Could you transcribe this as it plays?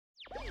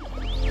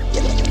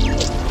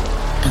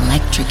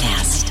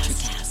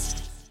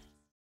NutraCast.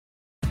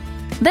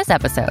 This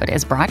episode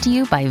is brought to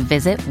you by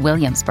Visit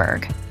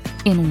Williamsburg.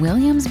 In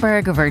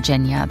Williamsburg,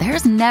 Virginia,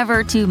 there's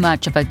never too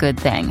much of a good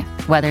thing.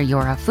 Whether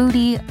you're a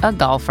foodie, a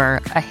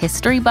golfer, a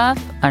history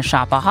buff, a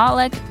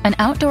shopaholic, an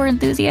outdoor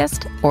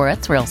enthusiast, or a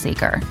thrill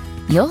seeker,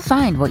 you'll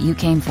find what you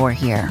came for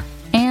here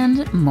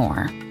and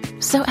more.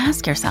 So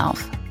ask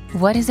yourself,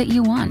 what is it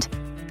you want?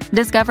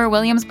 Discover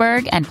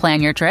Williamsburg and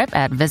plan your trip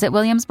at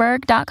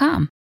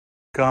visitwilliamsburg.com.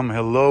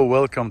 Hello,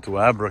 welcome to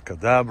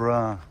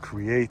Abracadabra,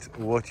 Create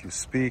What You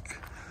Speak.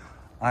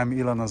 I'm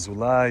iLan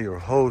Azoulai, your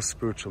host,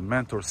 spiritual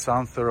mentor,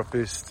 sound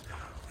therapist,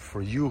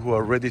 for you who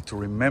are ready to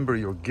remember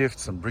your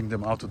gifts and bring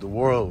them out to the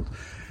world.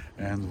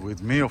 And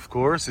with me, of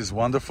course, is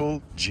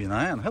wonderful Gina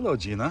Ann. Hello,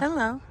 Gina.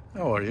 Hello.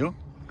 How are you?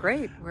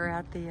 Great. We're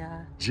at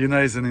the... Gina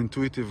is an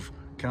intuitive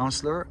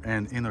counselor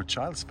and inner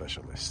child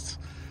specialist.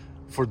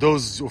 For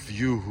those of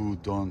you who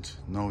don't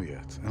know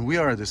yet, and we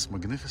are at this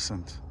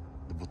magnificent,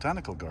 the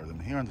botanical garden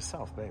here in the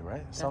South Bay,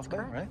 right? That's South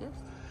correct, Bay, right? Yes.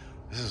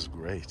 This is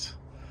great.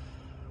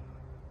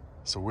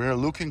 So we're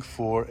looking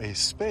for a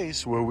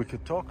space where we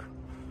could talk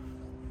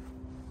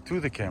to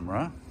the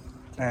camera.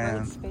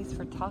 And space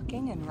for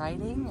talking and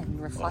writing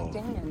and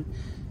reflecting and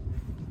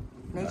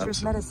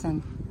nature's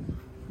medicine.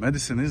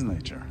 Medicine is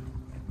nature.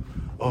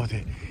 Oh,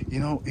 you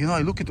know,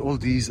 I look at all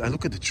these, I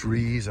look at the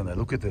trees and I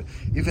look at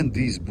even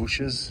these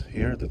bushes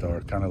here that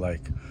are kind of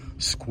like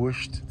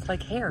squished. It's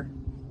like hair.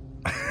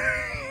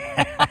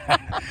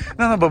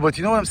 No, but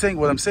you know what I'm saying?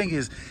 What I'm saying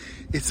is,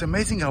 it's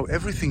amazing how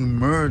everything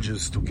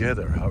merges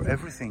together, how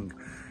everything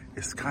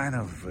is kind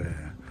of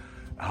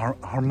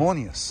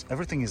harmonious.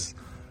 Everything is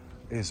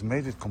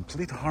made with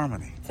complete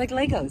harmony. It's like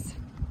Legos.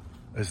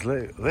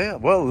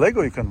 Well,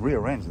 Lego you can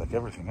rearrange like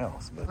everything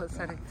else. But, well,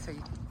 so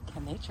you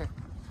can nature.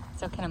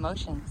 So can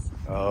emotions.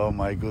 Oh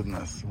my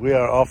goodness. We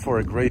are off for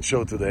a great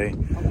show today.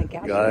 Oh my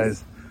gosh.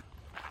 Guys,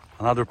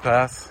 another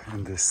path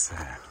in this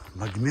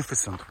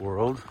magnificent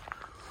world.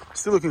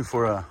 Still looking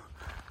for a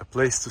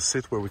place to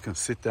sit where we can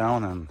sit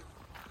down and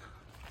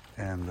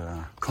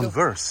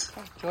converse.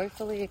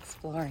 Joyfully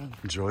exploring.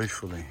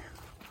 Joyfully.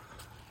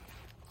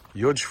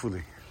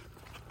 Yojfully.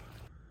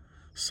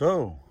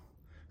 So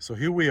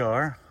here we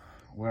are.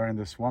 We're in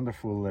this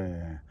wonderful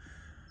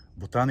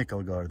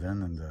botanical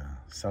garden in the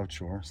South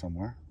Shore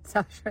somewhere.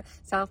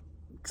 South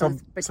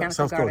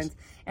Botanical Gardens.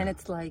 And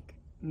it's like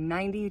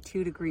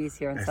 92 degrees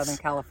here in Southern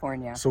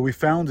California. So we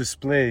found this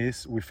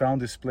place.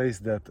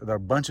 That there are a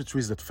bunch of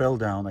trees that fell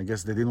down. I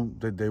guess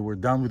they were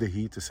done with the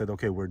heat. They said,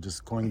 okay, we're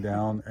just going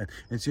down.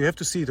 And so you have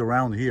to see it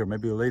around here.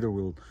 Maybe later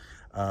we'll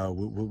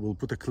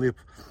put a clip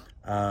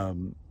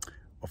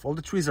of all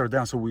the trees are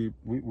down. So we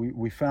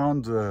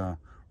found a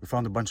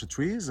bunch of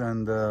trees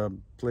and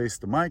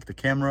placed the mic, the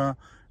camera,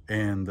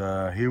 and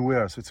here we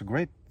are. So it's a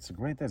great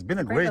day. It's been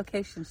a great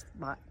location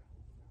spot.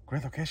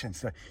 Great location.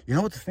 So, you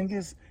know what the thing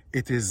is?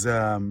 It's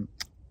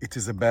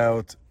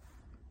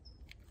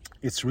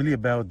really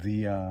about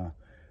the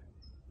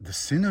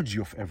synergy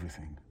of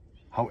everything.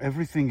 How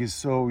everything is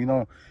so,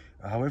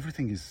 how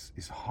everything is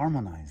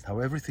harmonized, how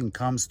everything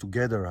comes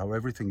together, how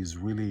everything is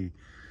really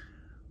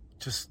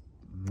just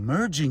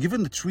merging.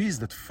 Even the trees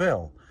that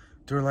fell,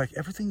 they're like,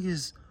 everything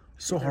is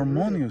so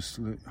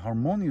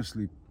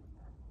harmoniously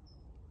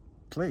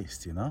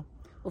placed,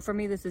 Well, for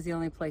me, this is the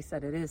only place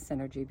that it is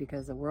synergy,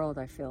 because the world,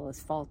 I feel, is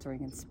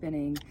faltering and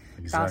spinning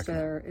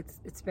faster. It's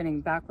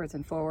spinning backwards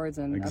and forwards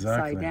and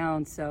upside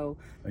down. So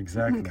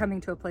coming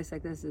to a place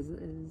like this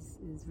is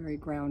very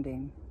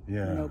grounding.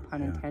 Yeah. No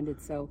pun intended.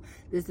 So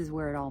this is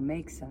where it all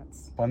makes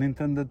sense. Pun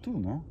intended too,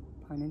 no?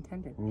 Pun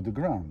intended. With the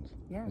ground.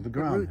 Yeah, with the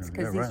ground roots.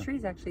 Because these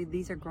trees, actually,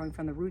 these are growing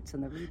from the roots,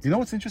 and the roots. You know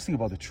what's interesting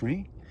about the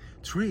tree?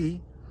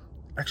 Tree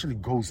actually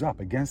goes up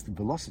against the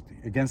velocity,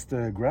 against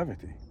the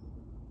gravity.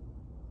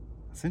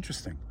 It's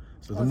interesting.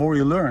 So the more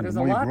you learn, the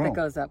more you grow. There's a lot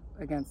that goes up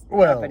against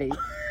gravity.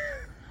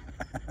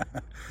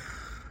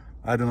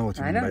 I don't know what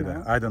you mean by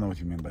that. I don't know what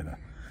you mean by that.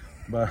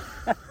 But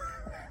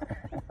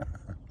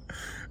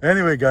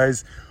anyway,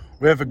 guys,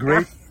 we have a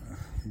great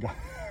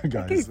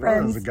guys.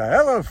 Friends.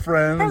 Hello,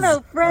 friends. Hello,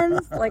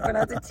 friends. Like when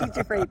I was a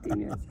teacher for 18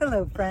 years.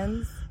 Hello,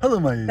 friends. Hello,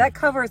 my. That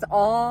covers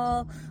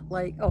all,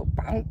 like,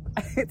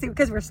 it's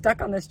because we're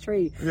stuck on this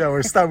tree. Yeah,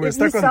 we're stuck.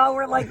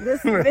 We're like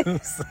this big.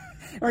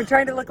 We're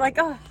trying to look like,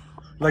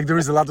 like there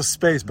is a lot of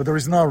space, but there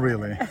is not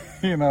really.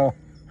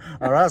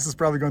 Our ass is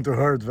probably going to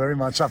hurt very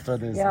much after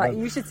this. Yeah,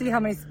 you should see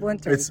how many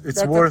splinters.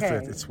 It's worth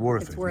it. It's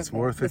worth it. It's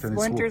worth it. The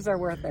splinters are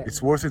worth it.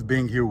 It's worth it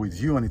being here with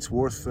you, and it's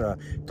worth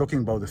talking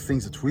about the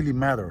things that really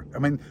matter. I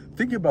mean,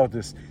 think about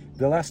this.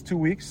 The last 2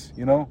 weeks,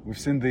 we've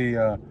seen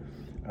there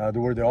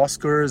were the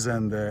Oscars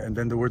and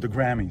then there were the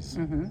Grammys,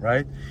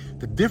 right?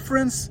 The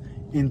difference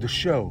in the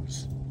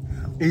shows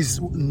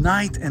is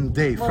night and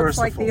day. Well, first it's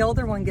like of all, the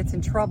older one gets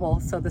in trouble,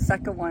 so the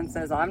second one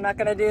says, "I'm not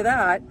going to do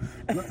that."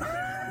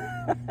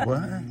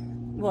 What?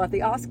 Well, at the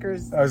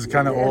Oscars, I was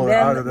kind of all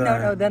out of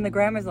that. No. Then the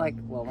Grammys like,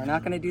 well, we're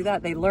not going to do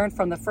that. They learned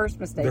from the first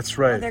mistake. That's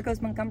right. Oh, there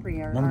goes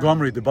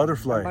Montgomery. The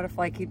butterfly. The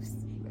butterfly keeps.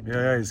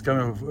 Yeah, it's kind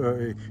of.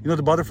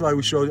 The butterfly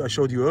I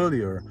showed you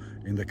earlier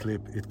in the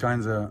clip. It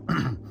kind of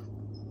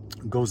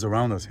goes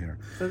around us here.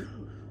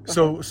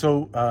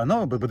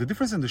 No, but the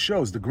difference in the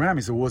shows, the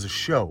Grammys, it was a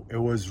show. It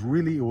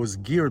was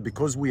geared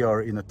because we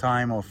are in a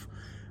time of,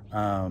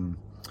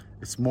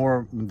 it's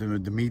more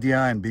the media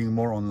and being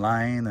more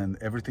online and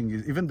everything.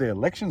 Even the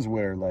elections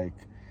were like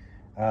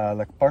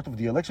part of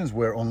the elections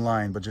were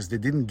online, but just they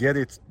didn't get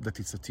it that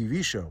it's a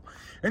TV show.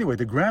 Anyway,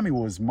 the Grammy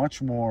was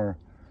much more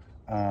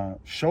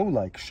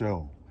show-like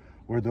show,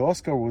 where the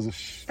Oscar was a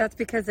That's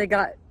because they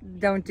got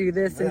don't do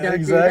this and don't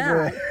do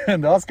that.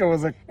 And the Oscar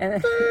was a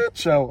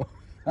show.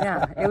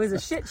 Yeah, it was a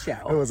shit show.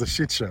 It was a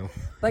shit show.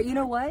 But you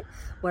know what?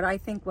 What I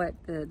think what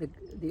the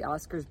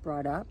Oscars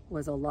brought up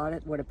was what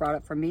it brought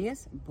up for me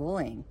is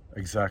bullying.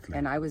 Exactly.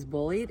 And I was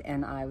bullied,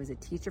 and I was a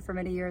teacher for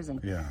many years,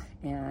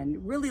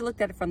 and really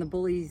looked at it from the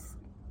bully's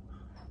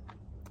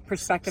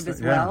perspective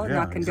as well,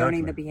 not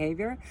condoning the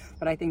behavior.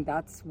 But I think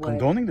that's what...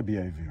 Condoning the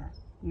behavior?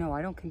 No,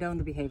 I don't condone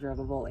the behavior of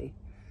a bully.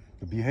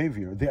 The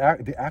behavior,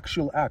 the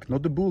actual act,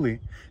 not the bully.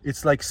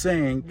 It's like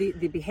saying...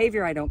 The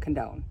behavior I don't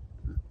condone.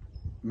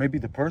 Maybe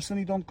the person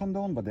you don't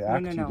condone, but the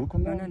act you do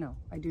condone? No.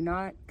 I do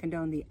not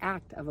condone the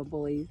act of a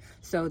bully.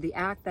 So the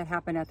act that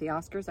happened at the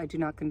Oscars, I do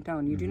not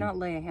condone. You do not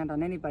lay a hand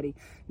on anybody,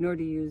 nor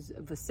do you use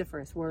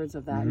vociferous words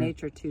of that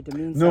nature to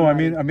demean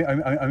somebody. No,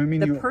 I mean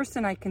the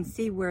person, I can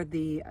see where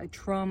the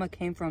trauma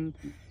came from.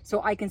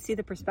 So I can see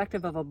the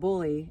perspective of a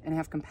bully and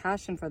have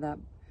compassion for that,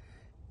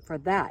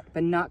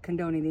 but not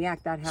condoning the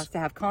act. That has to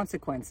have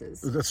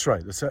consequences. That's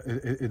right.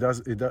 It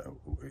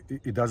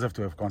does have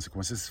to have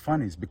consequences. It's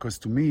funny because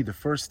to me the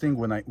first thing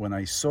when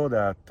I saw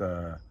that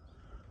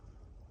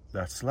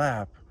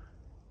slap,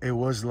 it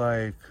was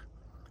like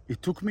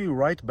it took me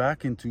right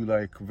back into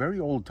like very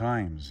old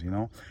times, you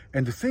know.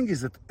 And the thing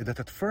is that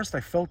at first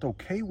I felt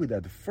okay with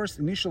that. The first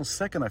initial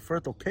second I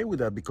felt okay with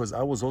that because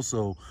I was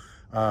also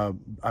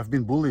I've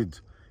been bullied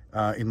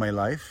in my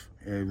life.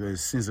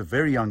 Since a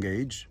very young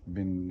age,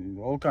 been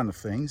all kind of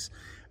things,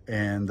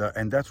 and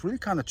that really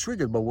kind of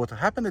triggered. But what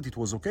happened that it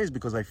was okay is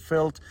because I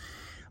felt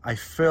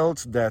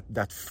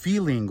that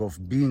feeling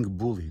of being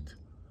bullied.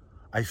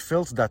 I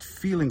felt that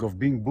feeling of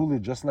being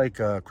bullied, just like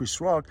Chris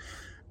Rock,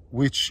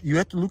 which you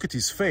had to look at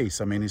his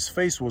face. I mean, his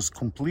face was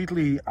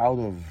completely out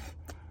of.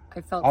 I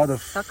felt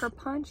sucker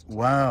punched.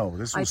 Wow,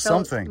 this was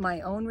something. I felt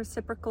my own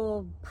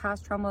reciprocal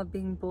past trauma of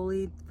being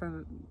bullied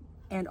from.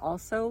 And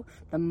also,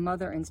 the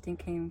mother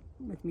instinct came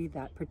with me,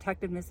 that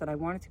protectiveness that I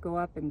wanted to go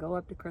up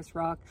to Chris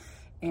Rock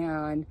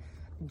and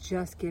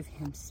just give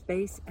him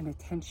space and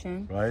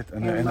attention. Right,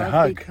 and a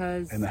hug.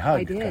 Because and a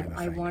hug I did. Kind of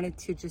I wanted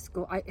to just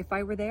go. If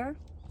I were there,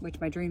 which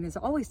my dream is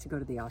always to go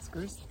to the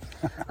Oscars,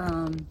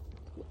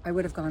 I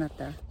would have gone up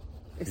there.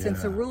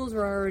 Since the rules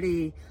were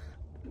already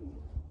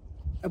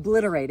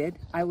obliterated,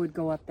 I would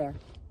go up there.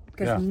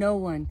 Because no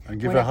one and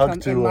give a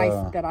hug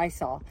to that I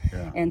saw,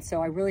 and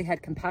so I really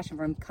had compassion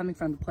for him, coming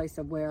from the place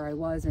of where I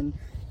was and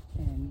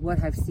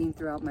what I've seen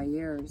throughout my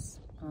years.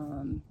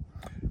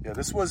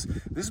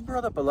 This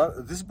brought up a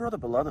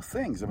lot of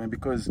things. I mean,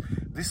 because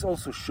this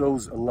also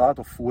shows a lot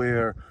of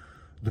where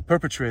the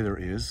perpetrator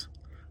is,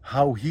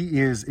 how he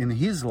is in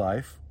his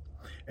life,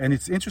 and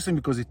it's interesting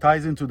because it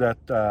ties into that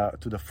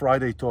to the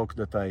Friday talk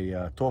that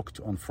I talked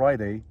on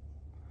Friday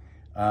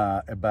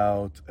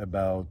about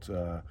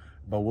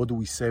what do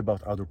we say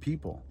about other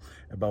people,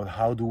 about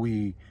how do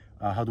we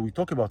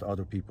talk about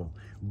other people.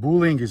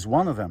 Bullying is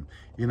one of them,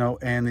 you know,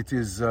 and it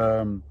is,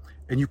 and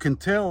you can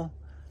tell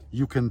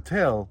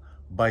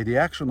by the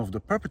action of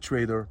the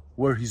perpetrator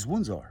where his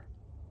wounds are,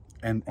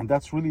 and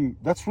that's really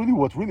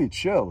what really it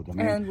showed. I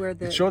mean, and where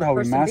it showed how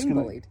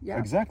emasculated,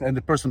 exactly, and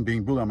the person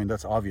being bullied. I mean,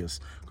 that's obvious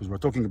because we're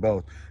talking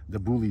about the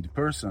bullied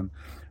person.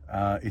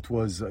 It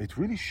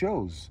really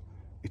shows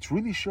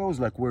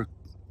like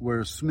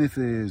where Smith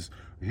is.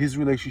 His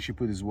relationship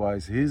with his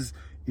wife, his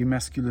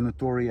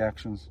emasculatory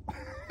actions.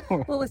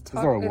 Well, is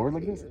there a word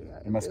like this?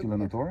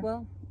 Emasculatory?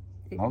 Well,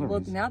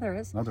 now there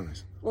is.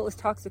 Well, it's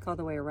toxic all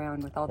the way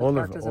around with all the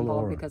characters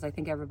involved, because I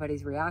think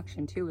everybody's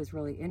reaction too is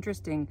really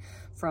interesting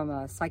from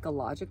a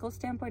psychological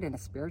standpoint and a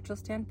spiritual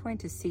standpoint,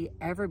 to see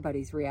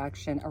everybody's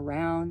reaction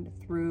around,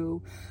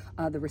 through,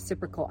 the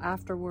reciprocal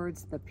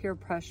afterwards, the peer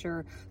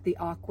pressure, the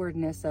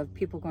awkwardness of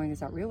people going, is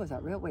that real?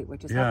 Wait, what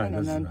just happened?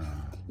 And then,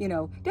 you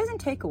know, it doesn't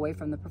take away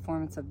from the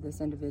performance of this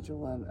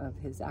individual, of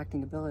his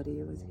acting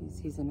ability.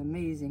 He's an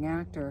amazing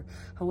actor.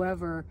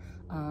 However,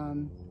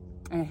 and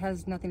it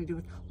has nothing to do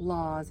with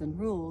laws and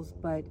rules,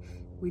 but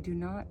we do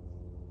not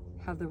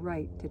have the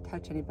right to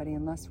touch anybody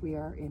unless we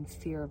are in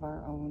fear of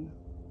our own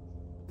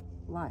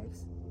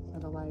lives.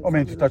 I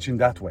mean, to touch in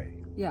that way.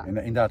 Yeah.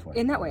 In that way.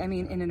 In that way. I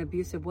mean, in an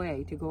abusive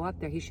way. To go up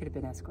there, he should have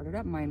been escorted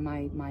up.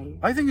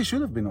 I think he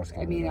should have been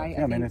escorted. I mean, up.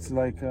 I mean, it's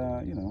like,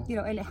 you know. You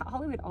know, and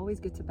Hollywood always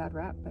gets a bad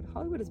rap, but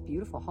Hollywood is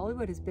beautiful.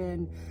 Hollywood has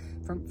been,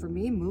 for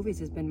me, movies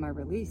has been my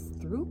release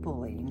through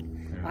bullying.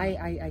 Yeah.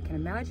 I can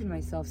imagine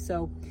myself.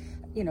 So,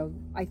 you know,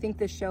 I think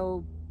this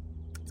show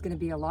is going to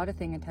be a lot of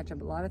things and touch up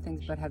a lot of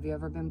things, but have you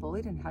ever been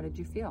bullied, and how did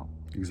you feel?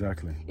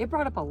 Exactly. It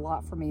brought up a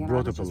lot for me, and I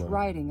was just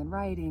writing,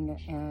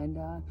 and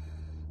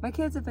my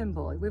kids have been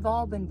bullied. We've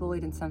all been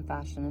bullied in some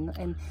fashion,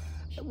 and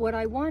what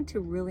I want to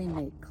really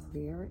make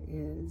clear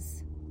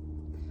is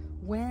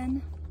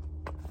when,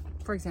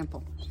 for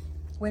example,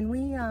 when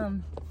we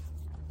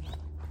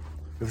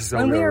this is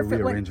how we are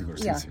rearranging our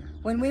seats here.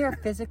 When we are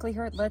physically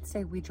hurt, let's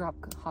say we drop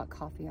hot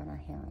coffee on our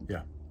hand.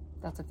 Yeah.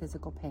 That's a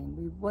physical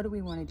pain. What do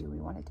we want to do? We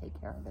want to take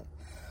care of it.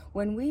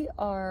 When we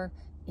are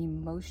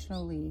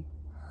emotionally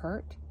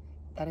hurt,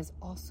 that is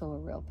also a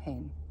real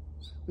pain.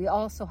 We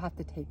also have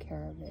to take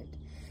care of it.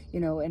 You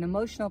know, an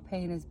emotional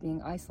pain is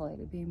being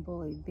isolated, being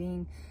bullied,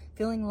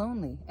 feeling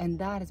lonely. And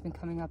that has been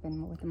coming up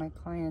with my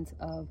clients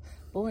of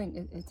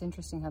bullying. It's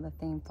interesting how the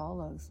theme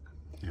follows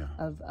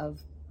of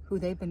who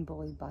they've been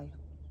bullied by.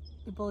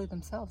 They bully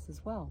themselves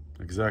as well.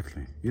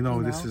 Exactly. You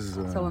know, this is...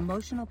 So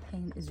emotional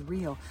pain is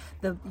real.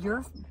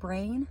 Your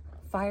brain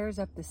fires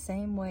up the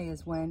same way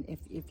as when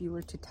if you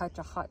were to touch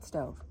a hot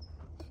stove.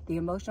 The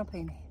emotional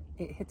pain,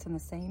 it hits in the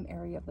same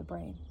area of the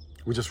brain.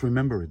 We just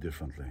remember it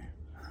differently.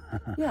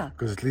 Yeah.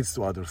 Because it leads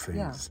to other things.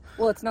 Yeah.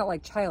 Well, it's not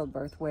like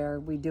childbirth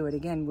where we do it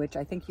again, which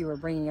I think you were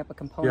bringing up a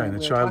component we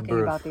were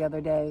talking about the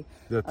other day.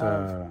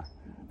 That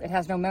it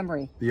has no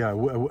memory. Yeah, a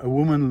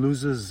woman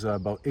loses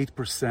about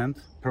 8%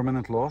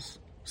 permanent loss.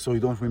 So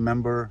you don't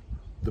remember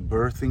the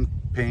birthing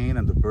pain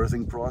and the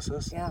birthing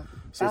process. Yeah.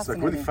 So it's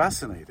like really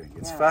fascinating.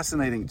 It's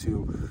fascinating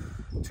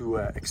to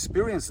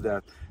experience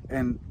that.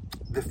 And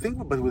the thing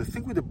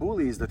with the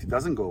bully is that it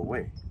doesn't go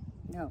away.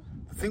 No.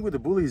 The thing with the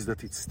bully is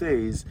that it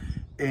stays,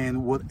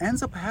 and what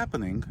ends up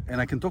happening, and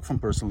I can talk from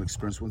personal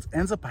experience, what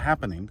ends up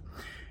happening,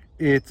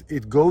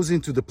 it goes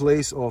into the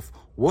place of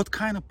what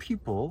kind of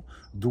people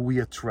do we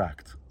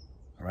attract,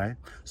 right?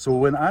 So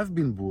when I've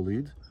been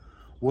bullied,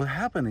 what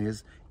happened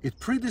is it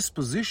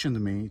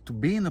predispositioned me to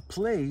be in a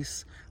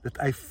place that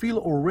I feel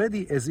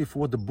already as if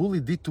what the bully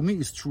did to me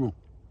is true.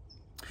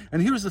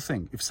 And here's the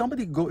thing,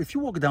 if you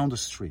walk down the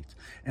street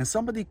and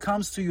somebody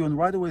comes to you and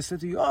right away says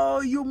to you, oh,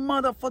 you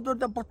motherfucker,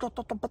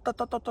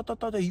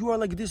 you are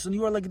like this and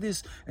you are like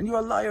this and you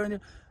are a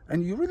liar,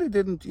 and you really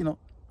didn't, you know.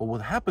 But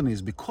what happened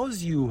is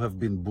because you have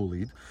been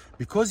bullied,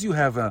 because you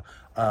have a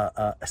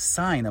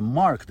sign, a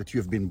mark that you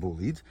have been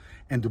bullied,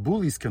 and the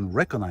bullies can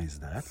recognize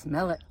that.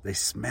 Smell it. They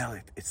smell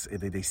it.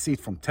 They see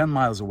it from 10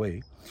 miles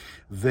away.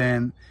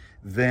 Then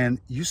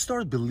you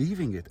start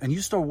believing it, and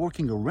you start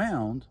walking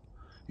around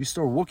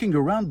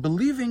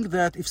believing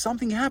that if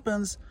something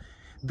happens,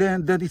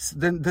 then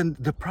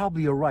they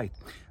probably are right.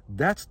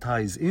 That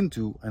ties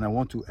into, and I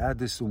want to add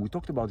this, and we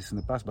talked about this in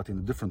the past, but in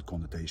a different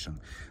connotation.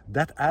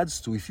 That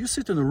adds to, if you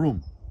sit in a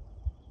room,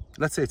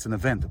 let's say it's an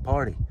event, a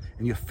party,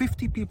 and you have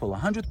 50 people,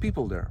 100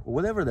 people there, or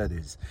whatever that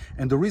is,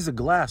 and there is a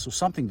glass or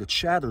something that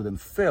shattered and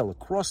fell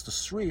across the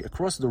street,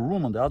 across the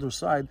room on the other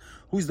side,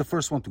 who is the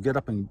first one to get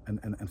up and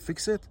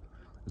fix it?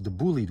 The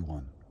bullied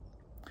one.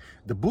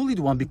 The bullied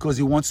one, because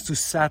he wants to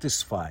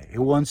satisfy. He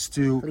wants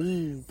to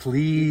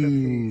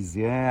please,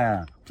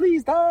 yeah.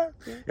 Please, Dad.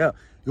 Yeah.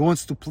 He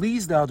wants to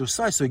please the other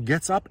side, so he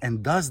gets up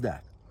and does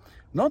that.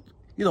 Not,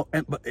 you know,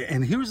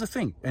 and here's the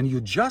thing, and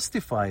you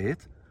justify it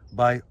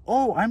by,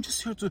 oh, I'm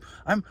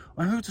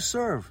here to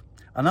serve.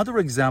 Another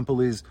example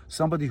is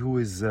somebody who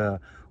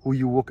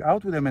you walk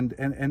out with them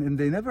and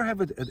they never have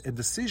a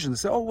decision. They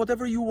say, oh,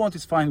 whatever you want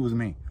is fine with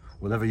me.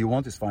 Whatever you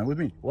want is fine with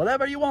me.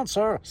 Whatever you want,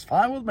 sir, is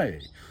fine with me.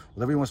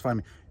 Whatever you want is fine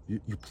with me.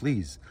 You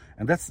please.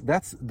 And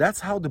that's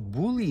how the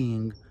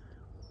bullying,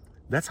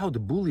 that's how the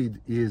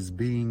bullied is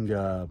being,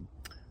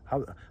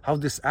 how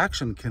this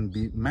action can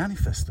be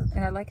manifested.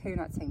 And I like how you're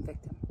not saying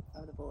victim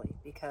of the bully,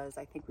 because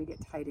I think we get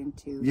tied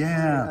into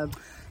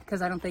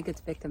because I don't think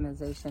it's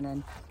victimization.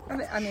 And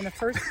I mean the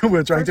first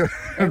we're trying to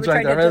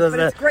but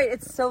it's great.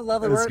 It's so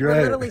lovely. We're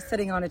literally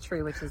sitting on a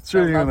tree, which is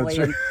so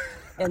lovely.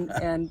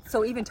 And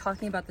so even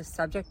talking about the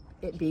subject,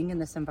 it being in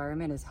this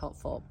environment is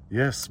helpful.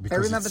 Yes, because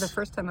I remember the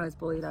first time I was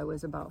bullied, I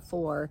was about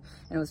 4,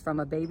 and it was from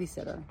a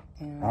babysitter.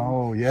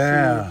 And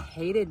she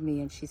hated me,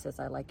 and she says,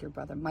 I like your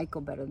brother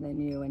Michael better than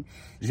you. And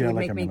she would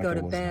make me go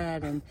to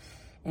bed,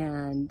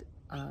 and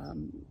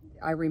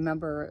I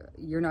remember,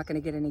 you're not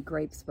going to get any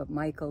grapes, but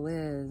Michael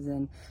is.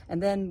 And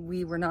then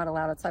we were not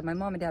allowed outside. My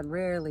mom and dad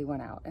rarely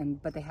went out,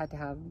 but they had to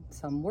have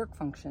some work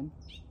function.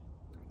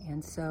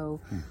 And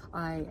so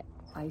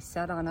I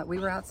sat on it. We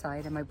were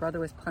outside, and my brother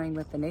was playing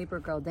with the neighbor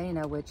girl,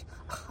 Dana, which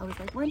I was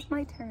like, when's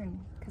my turn?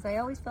 Because I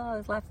always felt I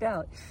was left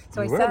out.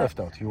 So you were left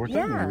out. You were you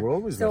were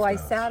always left out. So I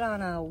sat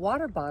on a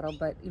water bottle,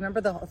 but you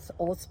remember the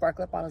old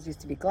sparklet bottles used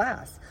to be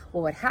glass.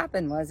 Well, what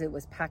happened was it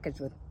was packaged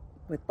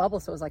with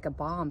bubbles, so it was like a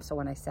bomb. So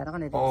when I sat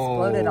on it, it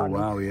exploded on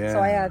me. Yeah. So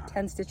I have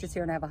 10 stitches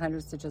here, and I have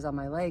 100 stitches on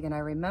my leg. And I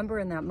remember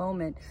in that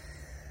moment,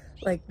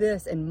 like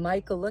this, and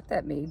Michael looked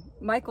at me.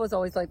 Michael was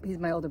always like, he's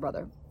my older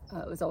brother.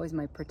 It was always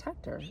my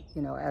protector,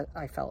 you know,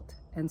 I felt.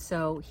 And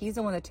so he's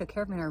the one that took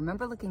care of me. And I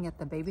remember looking at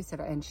the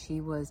babysitter, and she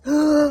was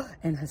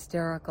and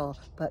hysterical.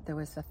 But there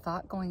was a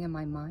thought going in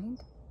my mind,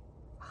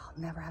 I'll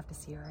never have to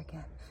see her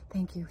again.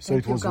 Thank you. So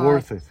it was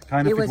worth it.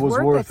 It was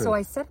worth it. So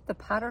I set the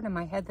pattern in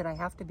my head that I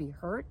have to be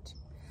hurt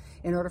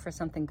in order for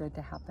something good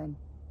to happen.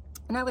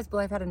 And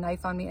I've had a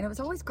knife on me, and it was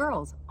always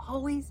girls,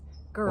 always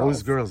Girls.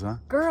 Always girls, huh?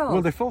 Girls.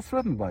 Well, they felt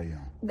threatened by you.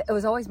 It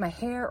was always my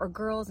hair or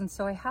girls. And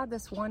so I had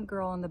this one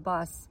girl on the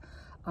bus.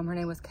 Her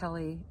name was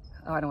Kelly.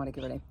 Oh, I don't want to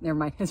give her name. Never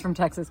mind. It's from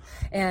Texas.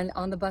 And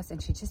on the bus, and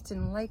she just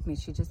didn't like me.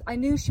 I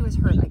knew she was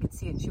hurt. I could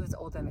see it. She was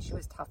older than me. She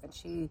was tough, and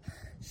she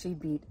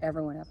beat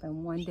everyone up.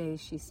 And one day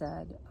she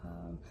said,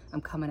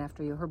 I'm coming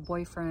after you. Her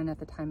boyfriend at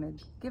the time had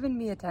given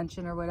me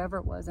attention or whatever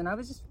it was. And I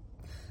was just,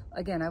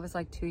 again, I was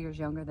like 2 years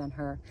younger than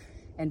her.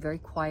 And very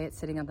quiet,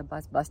 sitting on the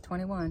bus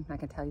 21. I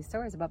can tell you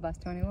stories about bus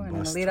 21 in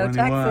Aledo,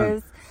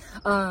 Texas.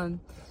 And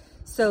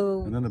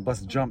then the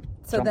bus jumped.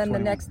 So then 21. the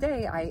next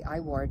day, I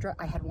wore a dress.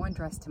 I had one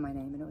dress to my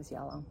name, and it was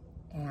yellow.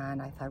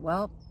 And I thought,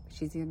 well,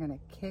 she's either gonna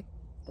kick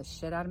the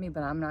shit out of me,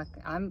 but I'm not.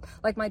 I'm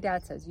like my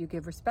dad says, you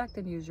give respect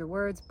and use your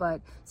words. But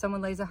someone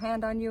lays a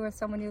hand on you or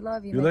someone you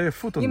love, you lay a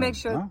foot on you them, make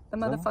sure huh? the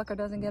motherfucker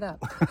doesn't get up.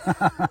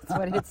 That's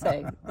what he'd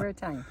say. We're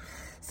Italian.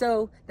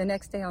 So the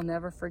next day, I'll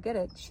never forget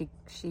it. She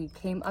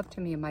came up to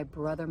me, and my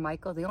brother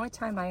Michael, the only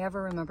time I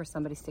ever remember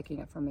somebody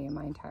sticking up for me in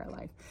my entire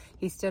life,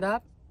 he stood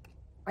up.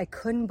 I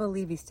couldn't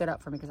believe he stood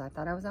up for me because I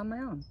thought I was on my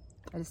own.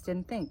 I just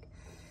didn't think.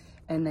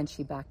 And then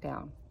she backed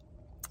down.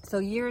 So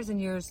years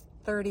and years,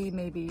 30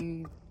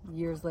 maybe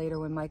years later,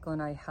 when Michael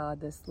and I had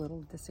this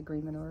little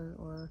disagreement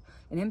or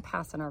an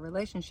impasse in our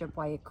relationship,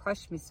 why it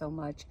crushed me so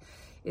much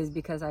is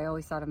because I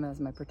always thought of him as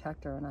my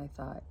protector, and I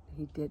thought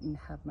he didn't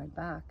have my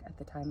back at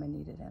the time I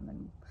needed him,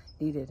 and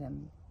needed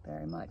him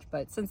very much.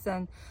 But since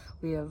then,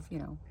 we have,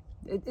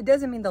 it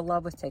doesn't mean the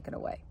love was taken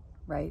away,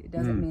 right? It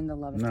doesn't mean the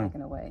love is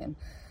taken away. And,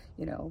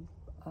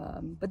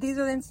 but these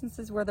are the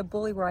instances where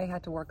where I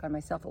had to work on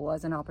myself. It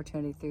was an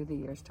opportunity through the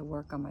years to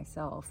work on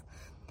myself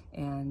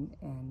and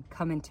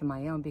come into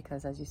my own,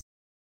 because as you said.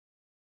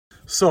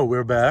 So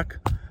we're back,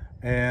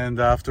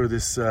 and after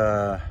this,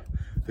 the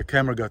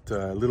camera got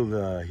a little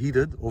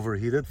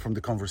overheated from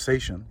the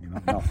conversation,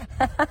 No.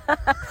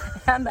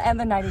 and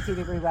the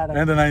 92-degree weather.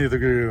 And the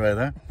 90-degree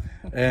weather,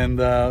 and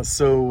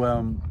so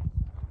I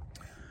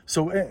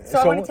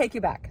want to take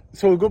you back.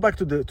 So we'll go back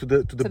to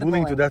the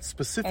bullying, to that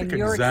specific and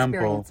your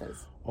example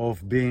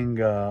of being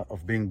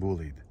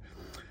bullied.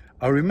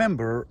 I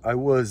remember I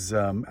was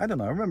I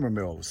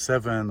remember I was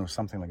 7 or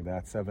something like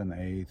that, 7,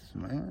 8,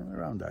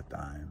 around that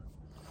time.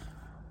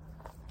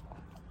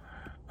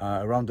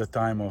 Around the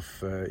time of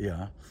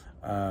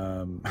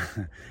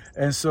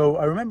and so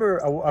I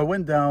remember I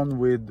went down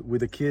with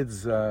the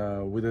kids,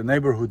 with the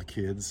neighborhood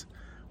kids,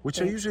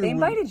 which I usually they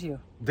invited you.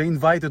 They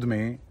invited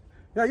me.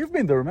 Yeah, you've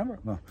been there, remember?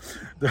 No.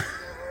 Of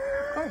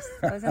course,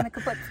 I was in the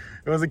kibbutz.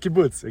 It was a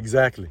kibbutz,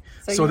 exactly.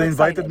 So they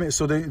invited me.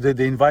 So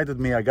they invited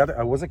me.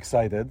 I was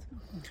excited.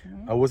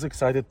 Mm-hmm. I was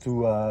excited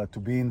to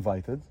be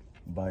invited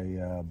by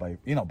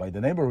the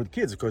neighborhood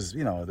kids, because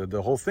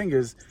the whole thing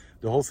is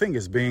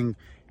being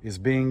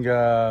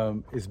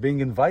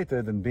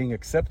invited and being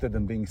accepted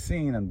and being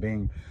seen and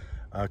being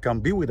come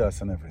be with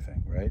us and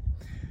everything, right?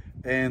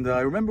 And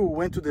I remember we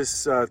went to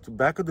this to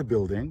back of the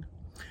building,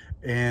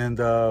 and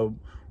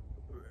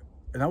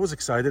I was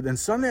excited, and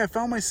suddenly I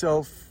found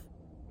myself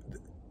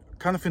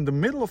kind of in the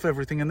middle of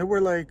everything, and they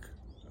were like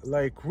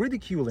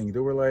ridiculing, they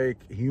were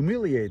like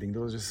humiliating, they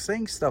were just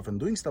saying stuff and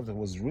doing stuff that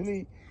was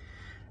really,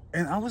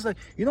 and I was like,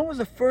 what was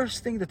the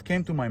first thing that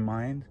came to my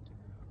mind?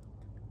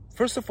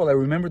 First of all, I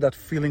remember that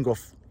feeling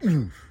of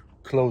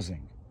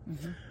closing.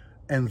 Mm-hmm.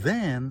 And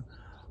then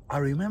I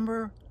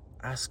remember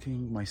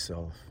asking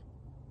myself,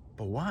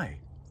 but why?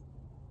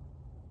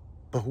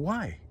 But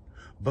why?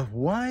 But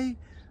why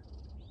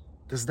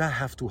does that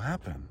have to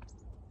happen?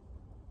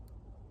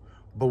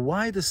 But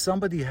why does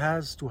somebody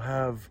has to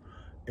have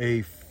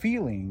a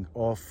feeling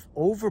of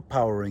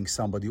overpowering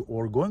somebody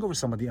or going over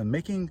somebody and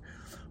making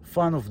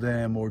fun of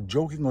them or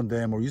joking on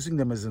them or using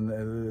them as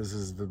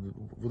the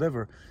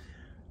whatever,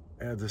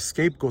 the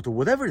scapegoat or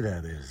whatever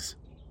that is?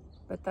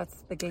 But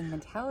that's the gang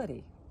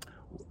mentality.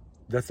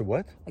 That's the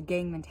what? A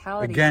gang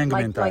mentality. A gang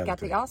mentality. Like at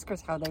the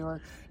Oscars, how they were.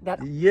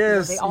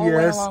 Yes, they all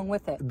went along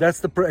with it.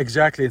 That's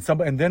exactly.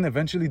 And then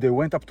eventually they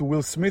went up to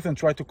Will Smith and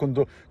tried to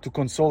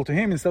console to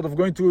him instead of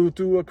going to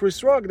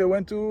Chris Rock. They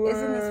went to.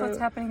 Isn't this what's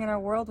happening in our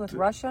world with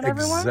Russia and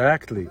everyone?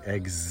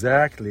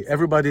 Exactly.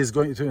 Everybody is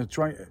going to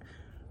try.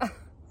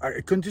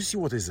 Can't you see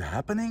what is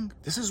happening?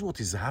 This is what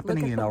is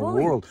happening in our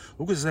world.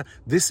 Because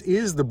this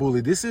is the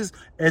bully. This is,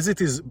 as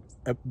it is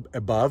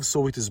above,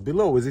 so it is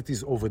below. As it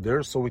is over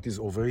there, so it is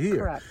over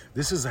here. Correct.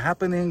 This is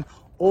happening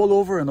all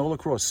over and all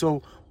across.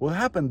 So what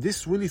happened,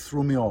 this really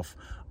threw me off.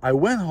 I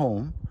went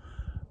home.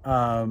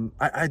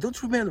 I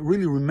don't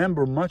really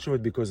remember much of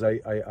it because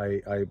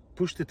I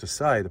pushed it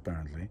aside,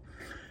 apparently.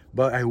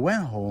 But I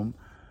went home.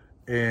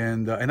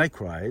 And I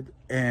cried,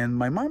 and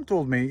my mom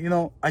told me,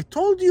 I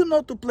told you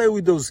not to play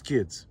with those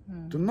kids.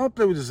 Do not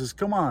play with those.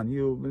 Come on,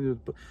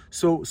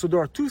 So there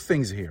are two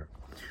things here.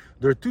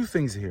 There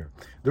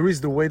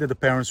is the way that the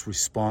parents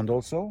respond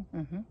also,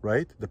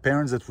 right? The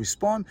parents that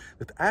respond,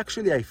 that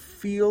actually I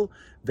feel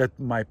that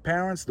my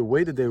parents, the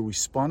way that they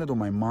responded, or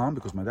my mom,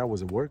 because my dad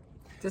was at work.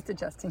 Just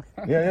adjusting.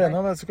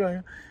 No, that's okay.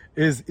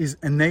 Is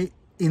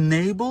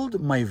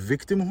enabled my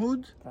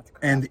victimhood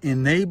and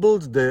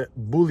enabled the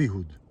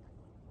bullyhood.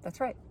 That's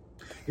right.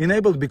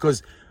 Enabled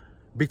because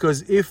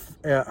if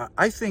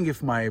I think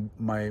if my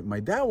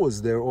dad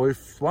was there, or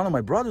if one of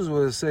my brothers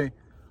was to say,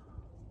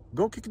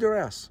 go kick their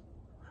ass.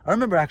 I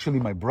remember actually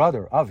my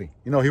brother Avi,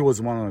 you know, he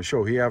was one on the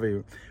show.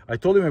 I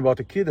told him about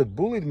a kid that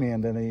bullied me,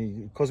 and then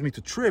he caused me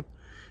to trip.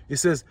 He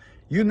says,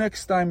 you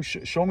next time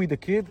show me the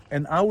kid,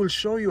 and I will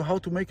show you how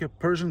to make a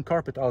Persian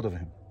carpet out of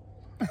him.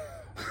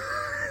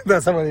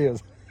 That's how it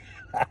is.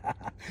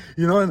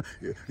 You know, and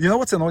you know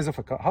what's the noise of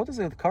a carpet? How does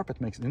a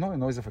carpet make? You know the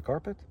noise of a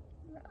carpet?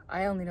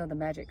 I only know the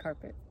magic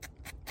carpet.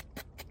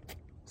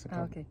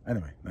 Oh, okay.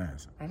 Anyway, I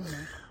don't know.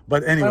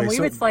 But anyway, when we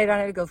would slide on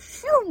it, it would go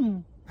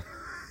shoo.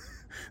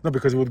 No,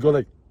 because it would go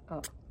like.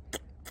 Oh.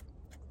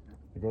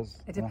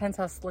 It depends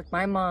how slick.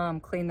 My mom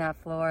cleaned that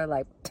floor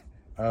like.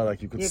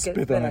 Like you could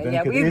spit on it.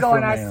 Yeah, we'd go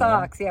in our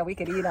socks. Yeah, we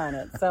could eat on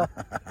it. So,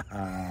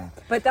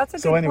 but that's a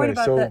good point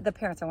about the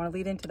parents. I want to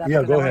lead into that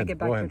because I want to get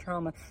back to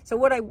trauma. So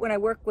when I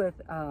work with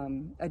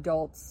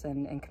adults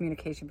and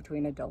communication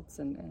between adults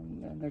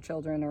and their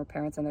children, or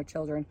parents and their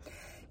children,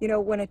 you know,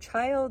 when a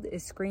child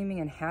is screaming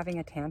and having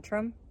a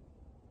tantrum,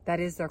 that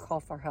is their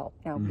call for help.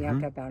 Now, we have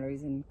to have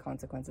boundaries and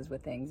consequences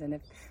with things. And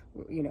if,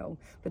 you know,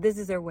 but this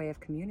is their way of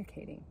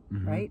communicating,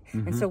 right?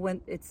 And so when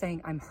it's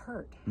saying, I'm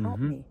hurt, help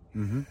me.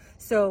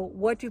 So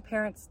what do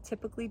parents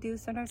typically do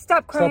sometimes?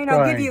 Stop crying,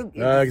 I'll give you...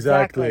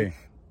 Exactly.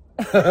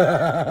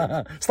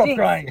 Stop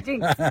crying.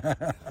 Jinx.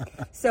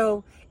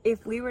 So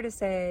if we were to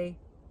say,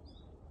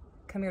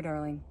 come here,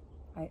 darling,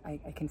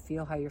 I can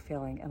feel how you're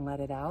feeling, and let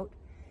it out.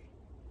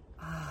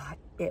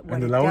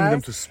 And allowing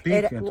them to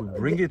speak and to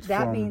bring it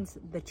that from... means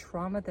the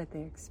trauma that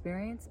they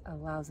experience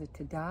allows it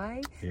to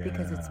die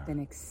because it's been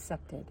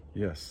accepted.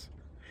 Yes.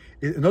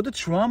 Not the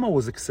trauma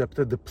was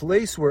accepted. The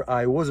place where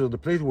I was, or the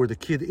place where the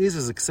kid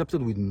is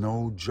accepted with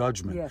no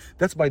judgment. Yes.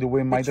 That's, by the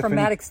way, my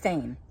traumatic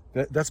stain.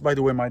 That's, by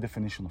the way, my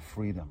definition of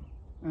freedom.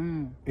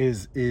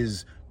 Is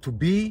to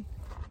be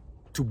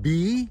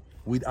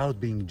without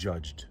being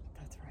judged.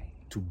 That's right.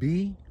 To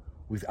be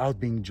without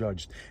being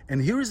judged.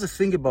 And here is the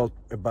thing about,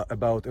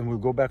 and we'll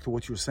go back to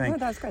what you were saying. No,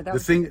 that's great.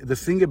 The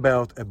thing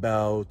about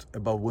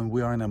when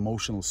we are in an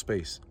emotional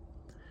space.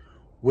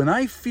 When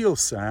I feel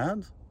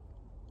sad,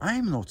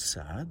 I'm not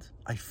sad.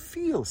 I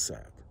feel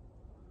sad.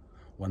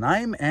 When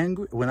I'm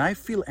angry, when I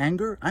feel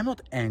anger, I'm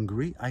not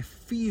angry. I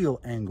feel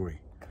angry.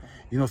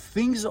 You know,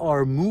 things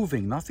are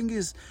moving. Nothing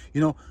is,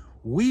 you know,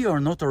 we are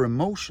not our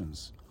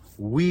emotions.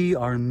 We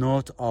are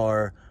not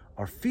our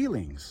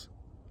feelings.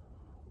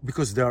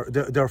 Because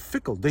they're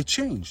fickle, they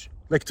change.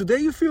 Like today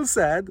you feel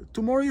sad,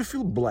 tomorrow you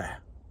feel blah.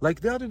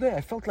 Like the other day I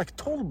felt like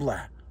total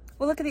blah.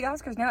 Well, look at the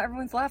Oscars, now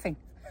everyone's laughing.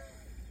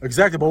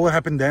 Exactly, but what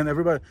happened then?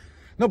 Everybody,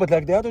 no, but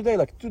like the other day,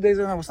 like 2 days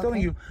ago, I was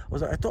telling you,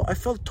 I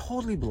felt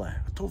totally blah.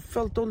 I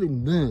felt totally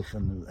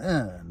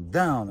and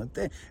down,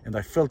 and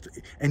I felt,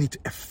 and it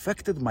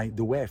affected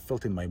the way I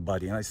felt in my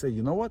body. And I said,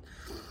 you know what,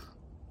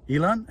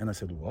 iLan? And I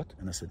said, what?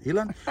 And I said,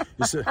 iLan,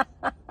 you said.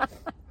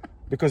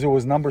 Because it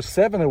was number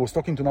 7, I was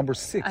talking to number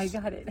 6. I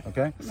got it.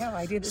 Okay? No,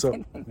 I do the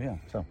same thing. Yeah,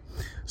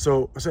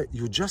 so I said,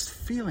 you're just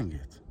feeling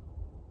it.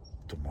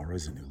 Tomorrow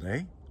is a new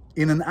day.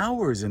 In an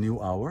hour is a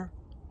new hour.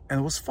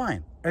 And it was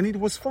fine. And it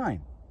was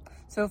fine.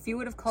 So if you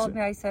would have called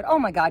me, I said, oh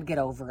my God, get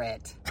over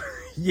it.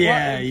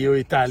 Yeah, you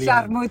Italian.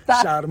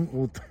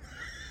 Sharmuta.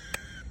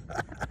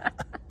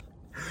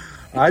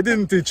 I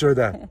didn't teach her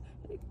that.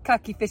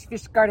 Kaki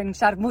fish garden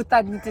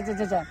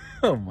sharmuta.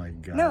 Oh my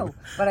God. No,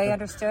 but I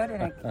understood,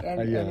 and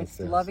it's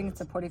loving and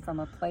supporting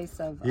from a place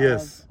of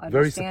understanding.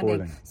 Very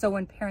supporting. So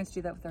when parents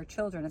do that with their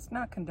children, it's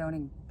not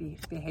condoning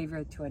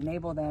behavior to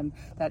enable them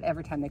that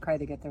every time they cry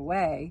they get their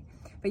way,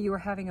 but you were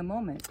having a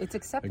moment. It's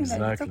accepting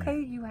that it's okay,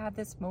 you have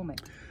this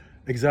moment.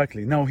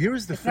 Exactly. Now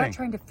here's the thing. It's not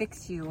trying to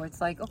fix you. It's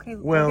like, okay,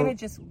 we're going to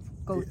just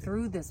go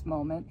through this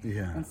moment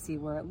and see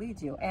where it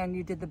leads you. And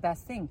you did the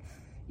best thing.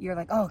 You're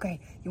like, oh, okay,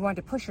 you wanted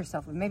to push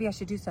yourself. Maybe I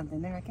should do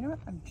something. They're like, you know what?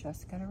 I'm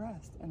just going to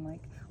rest. And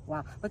like,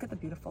 wow, look at the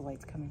beautiful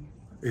lights coming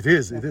in. It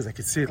is. I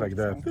can see it like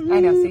that.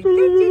 I know, see?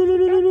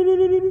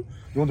 You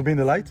want to be in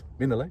the light?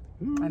 Be in the light?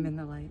 I'm in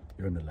the light.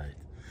 You're in the light.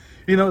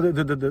 You know,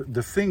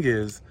 the thing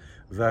is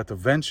that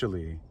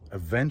eventually,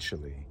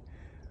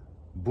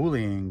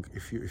 bullying,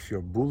 if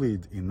you're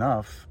bullied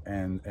enough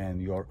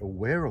and you're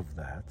aware of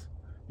that,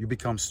 you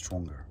become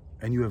stronger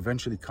and you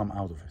eventually come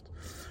out of it.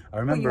 I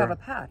remember. Well, you have a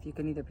path. You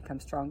can either become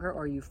stronger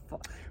or you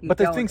but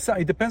don't. I think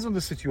it depends on the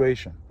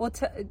situation. Well,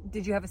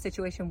 did you have a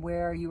situation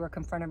where you were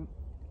confronted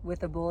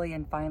with a bully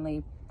and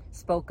finally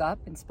spoke up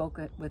and spoke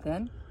it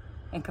within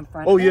and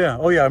confronted? Oh yeah.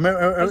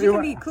 Because you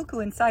can be cuckoo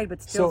inside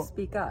but still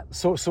speak up.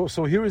 So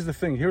here is the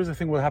thing. Here's the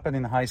thing. What happened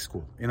in high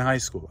school?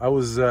 I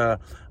was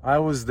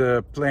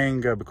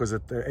playing because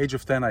at the age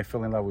of 10 I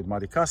fell in love with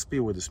Madi Caspi,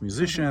 with this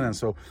musician, and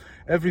so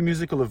every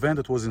musical event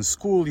that was in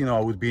school, you know,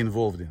 I would be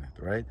involved in it,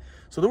 right?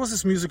 So there was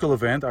this musical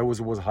event. It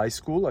was high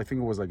school. I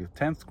think it was like the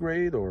 10th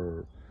grade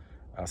or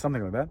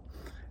something like that.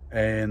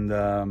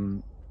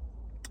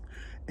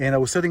 and I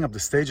was setting up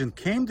the stage, and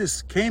came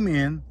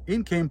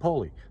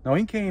Paulie. Now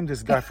in came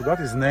this guy, I forgot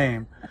his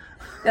name.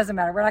 Doesn't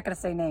matter. We're not going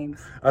to say names.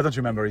 I don't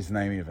remember his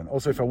name even.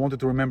 Also, if I wanted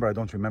to remember, I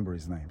don't remember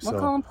his name. We'll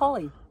call him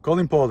Paulie. Call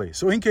him Paulie.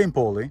 So in came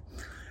Paulie,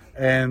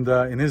 and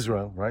in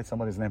Israel, right?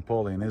 Somebody's named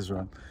Paulie in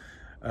Israel.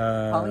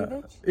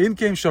 In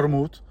came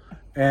Sharmut,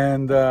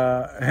 and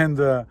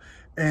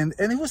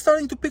he was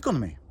starting to pick on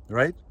me.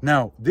 Right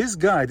now, this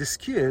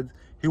kid,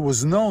 he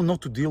was known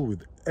not to deal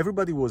with.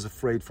 Everybody was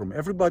afraid from.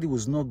 Everybody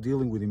was not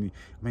dealing with him.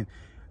 I mean,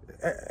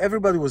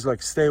 everybody was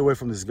like, stay away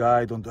from this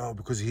guy, don't know,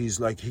 because he's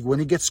like, when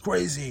he gets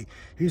crazy,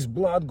 his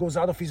blood goes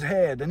out of his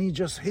head and he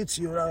just hits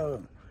you.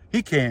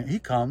 He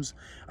comes.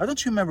 I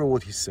don't remember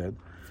what he said.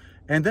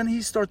 And then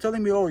he started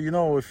telling me,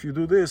 oh, if you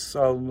do this,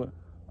 I'll...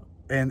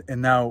 And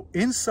now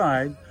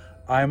inside,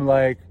 I'm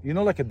like,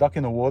 like a duck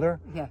in the water,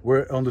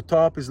 where on the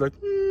top is like,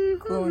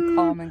 cool and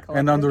calm and collected.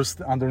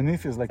 And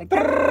underneath is like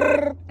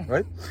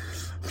right?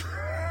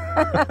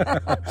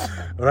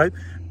 Right?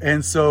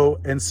 And so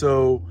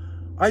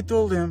I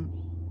told him,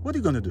 what are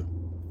you going to do?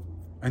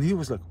 And he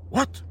was like,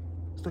 what?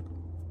 It's like,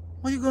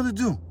 what are you going to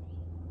do?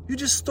 You're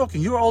just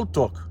talking. You're all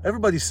talk.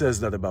 Everybody says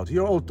that about you.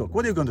 You're all talk.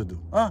 What are you going to do?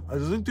 I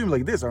was doing to him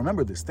like this. I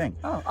remember this thing.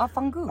 Oh,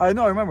 afangu. I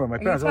know. I remember my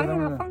parents.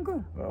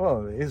 Afangu.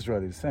 Well,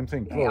 Israel is the same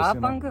thing. Close,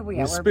 afangu.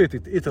 We spit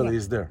it. Italy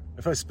is there.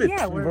 If I spit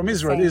from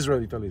Israel,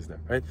 Italy is there.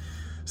 Right?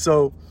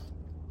 So,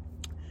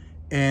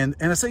 and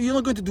I said, you're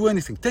not going to do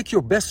anything. Take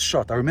your best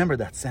shot. I remember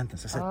that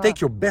sentence. I said,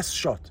 take your best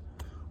shot.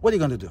 What are you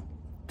going to do?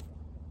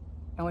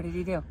 And what did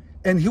he do?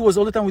 And he was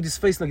all the time with his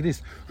face like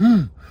this.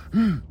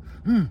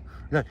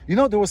 Like,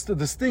 there was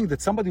this thing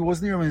that somebody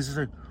was near him and he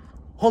said,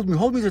 hold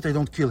me that I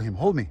don't kill him.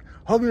 Hold me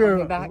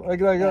back.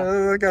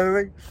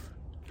 Like.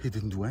 He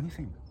didn't do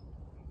anything.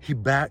 He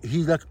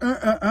like,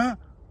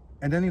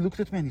 and then he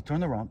looked at me and he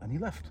turned around and he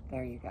left.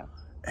 There you go.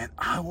 And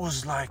I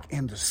was like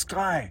in the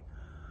sky.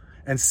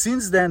 And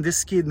since then,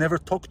 this kid never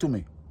talked to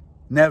me.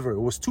 Never.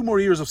 It was 2 more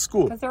years of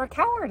school. Because they're a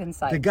coward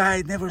inside. The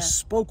guy never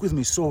spoke with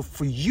me. So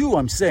for you,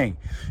 I'm saying,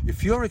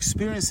 if you're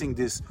experiencing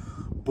this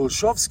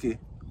Bolshovsky,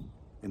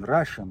 in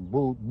Russian,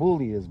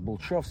 bully is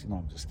Bolshovsky. No,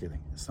 I'm just kidding.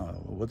 It's not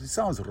what it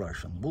sounds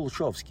Russian.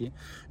 Bolshovsky.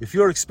 If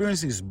you're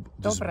experiencing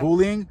this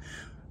bullying,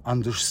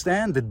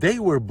 understand that they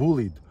were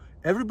bullied.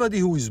 Everybody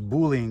who is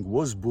bullying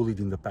was bullied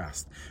in the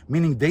past,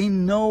 meaning they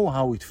know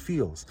how it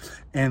feels.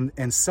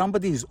 And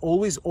somebody is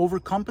always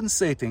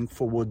overcompensating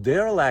for what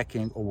they're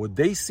lacking or what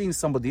they see in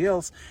somebody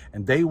else,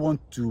 and they want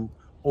to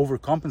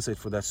overcompensate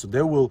for that. So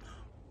they will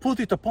put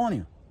it upon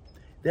you.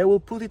 They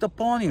will put it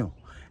upon you.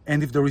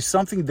 And if there is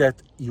something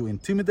that you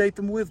intimidate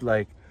them with,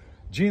 like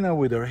Gina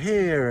with her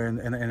hair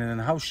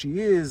and how she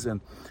is,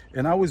 and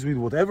I was with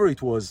whatever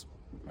it was,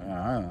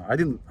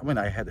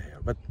 I had hair,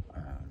 but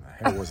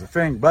hair was a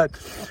thing. But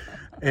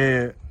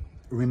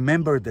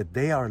remember that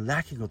they are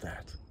lacking of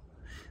that.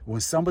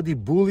 When somebody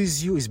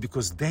bullies you, it's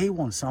because they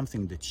want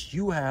something that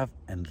you have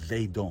and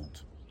they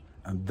don't.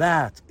 And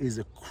that is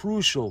a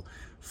crucial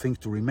thing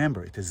to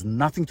remember. It has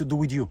nothing to do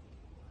with you.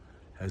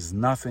 It has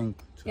nothing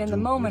to in the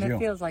moment it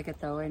feels like it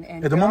though, and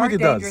at the moment it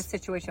does. Dangerous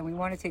situation. We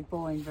want to take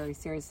bullying very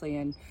seriously,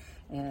 and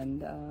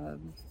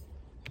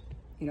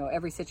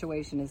every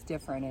situation is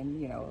different,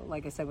 and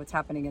like I said, what's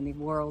happening in the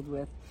world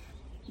with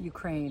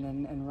Ukraine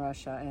and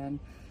Russia, and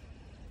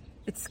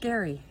it's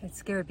scary. It's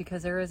scary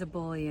because there is a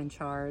bully in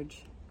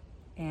charge,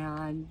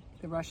 and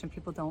the Russian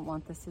people don't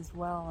want this as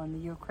well, and the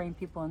Ukraine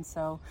people, and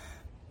so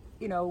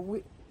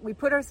we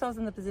put ourselves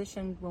in the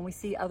position when we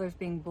see others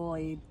being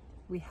bullied,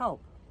 we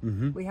help.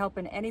 Mm-hmm. We help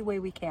in any way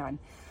we can.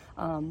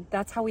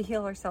 That's how we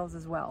heal ourselves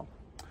as well.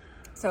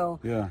 So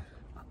yeah,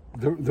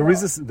 there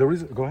is.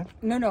 Go ahead.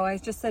 No. I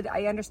just said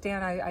I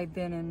understand.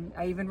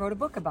 I even wrote a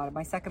book about it.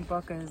 My second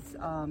book is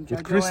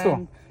With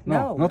Christo.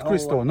 Not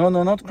Christo. No,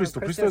 not Christo.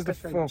 Christo is the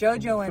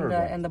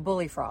Jojo and the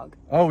bully frog.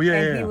 Oh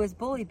yeah. He was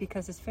bullied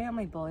because his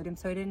family bullied him,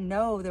 so he didn't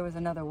know there was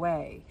another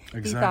way.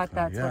 Exactly. He thought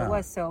that's what it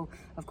was. So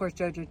of course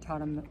Jojo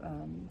taught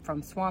him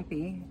from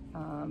Swampy,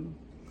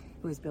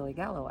 who is Billy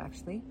Gallo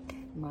actually,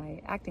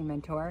 my acting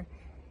mentor,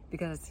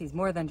 because he's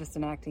more than just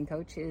an acting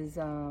coach, is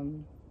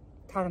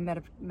taught him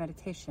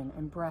meditation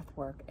and breath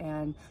work,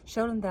 and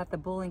showed him that the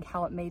bullying,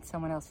 how it made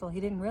someone else feel.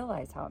 He didn't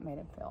realize how it made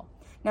him feel.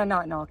 Now,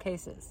 not in all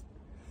cases.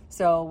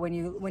 So when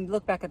you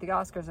look back at the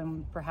Oscars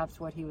and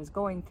perhaps what he was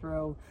going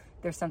through,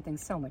 there's something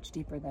so much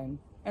deeper than.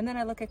 And then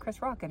I look at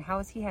Chris Rock and how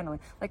is he handling?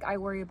 Like, I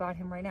worry about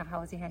him right now.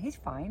 How is he handling? He's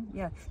fine.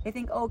 Yeah. They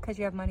think, because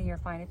you have money, you're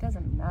fine. It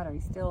doesn't matter.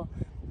 He's still,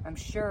 I'm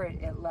sure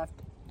it left.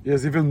 He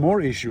has even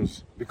more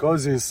issues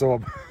because he's so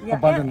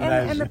abundant.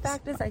 And the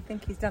fact is, I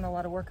think he's done a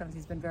lot of work on it.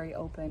 He's been very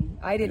open.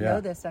 I didn't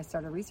know this. I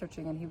started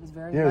researching, and he was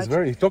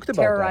very he talked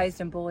about terrorized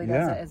and bullied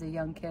as a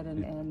young kid,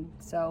 and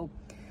so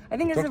I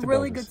think it's a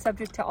really good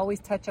subject to always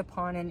touch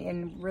upon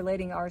in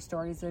relating our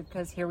stories,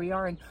 because here we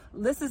are, and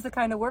this is the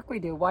kind of work we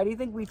do. Why do you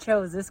think we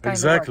chose this kind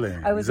of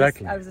work? I was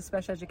a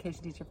special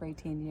education teacher for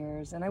 18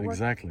 years, and I worked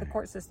the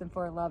court system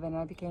for 11,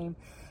 and I became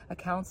a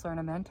counselor and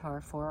a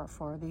mentor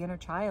for the inner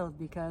child,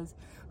 because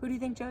who do you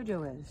think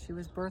JoJo is? She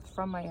was birthed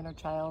from my inner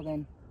child,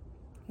 and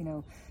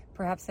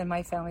perhaps in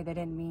my family, they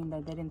didn't mean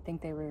that. They didn't think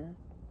they were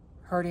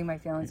hurting my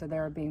feelings or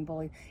they were being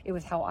bullied. It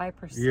was how I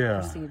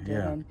perceived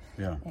it.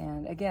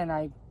 And again,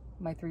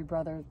 my three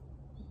brothers,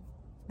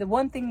 the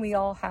one thing we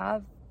all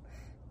have,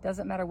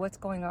 doesn't matter what's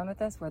going on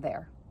with us, we're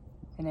there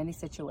in any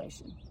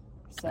situation.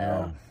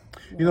 So,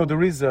 you know,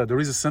 there is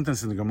a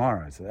sentence in the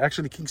Gemara.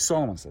 Actually, King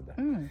Solomon said that.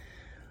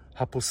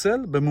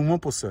 Haposel bemumo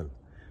posel.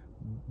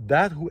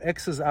 That who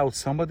X's out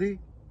somebody,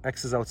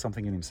 X's out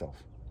something in himself.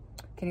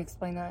 Can you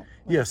explain that?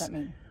 What yes. does that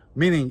mean?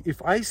 Meaning, if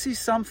I see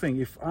something,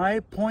 if I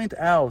point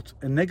out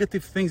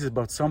negative things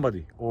about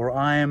somebody, or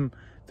I'm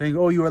saying,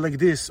 oh, you are like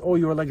this, oh,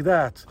 you are like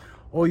that,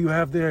 oh, you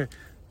have there,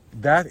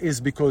 that is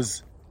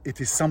because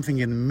it is something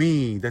in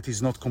me that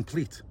is not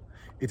complete.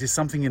 It is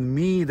something in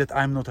me that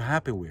I'm not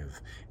happy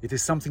with. It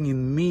is something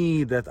in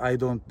me that I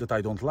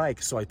don't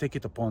like, so I take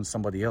it upon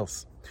somebody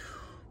else.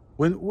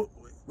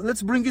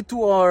 Let's bring it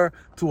to our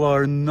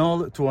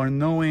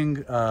knowing,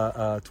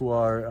 to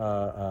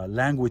our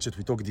language that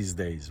we talk these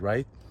days,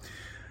 right?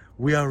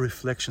 We are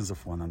reflections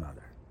of one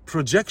another.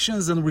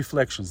 Projections and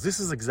reflections. This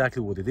is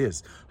exactly what it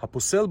is.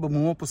 Haposel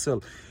b'mumo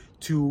posel.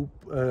 To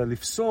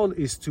lifsol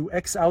is to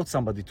X out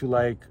somebody,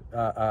 to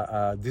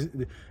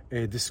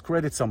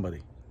discredit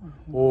somebody,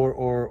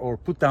 or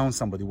put down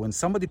somebody. When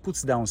somebody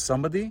puts down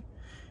somebody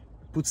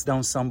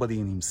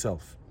in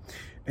himself.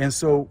 And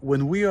so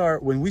when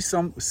we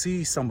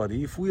see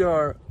somebody, if we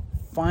are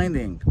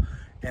finding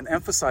and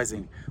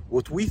emphasizing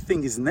what we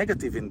think is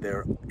negative in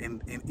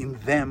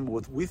them,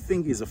 what we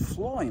think is a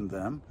flaw in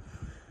them,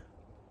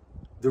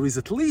 there is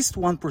at least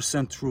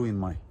 1% true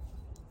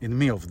in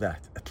me of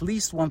that. At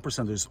least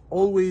 1%. There's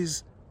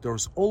always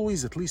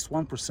at least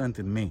 1%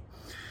 in me.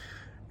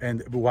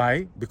 And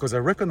why? Because I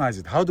recognize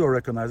it. How do I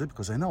recognize it?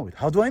 Because I know it.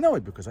 How do I know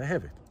it? Because I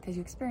have it. Because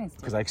you experienced it.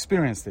 Because I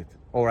experienced it.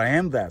 Or I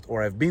am that.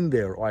 Or I've been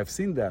there. Or I've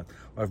seen that.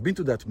 Or I've been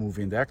to that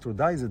movie and the actor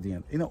dies at the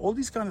end. You know, all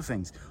these kind of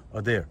things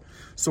are there.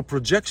 So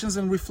projections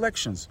and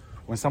reflections.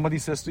 When somebody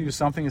says to you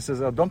something and says,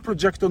 oh, don't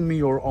project on me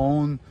your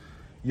own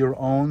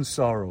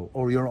sorrow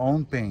or your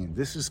own pain.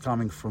 This is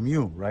coming from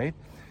you, right?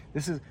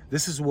 This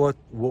is what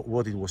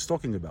it was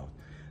talking about.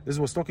 This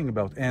was talking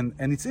about. And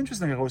it's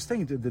interesting, I was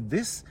saying that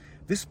this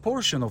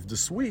portion of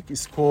this week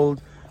is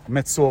called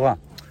Metzora.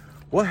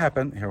 What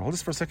happened? Here, hold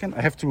this for a second.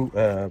 I have to...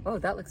 oh,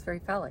 that looks very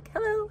phallic.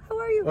 Hello, how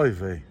are you? Oy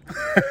vey.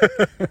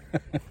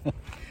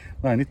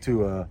 No, I need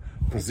to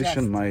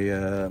position my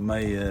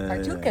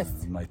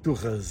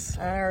tuchas.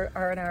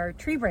 Are on our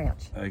tree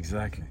branch.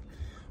 Exactly.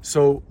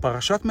 So,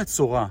 Parashat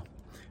Metzora,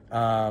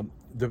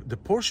 the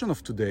portion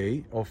of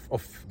today,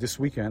 of this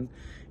weekend,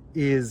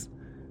 is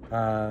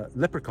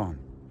leprechaun.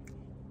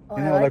 Oh,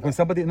 you know, like when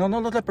somebody, not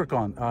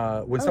leprechaun,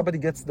 when somebody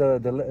gets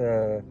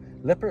the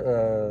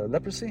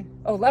leprosy.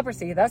 Oh,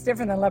 leprosy, that's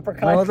different than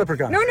leprechaun. No, not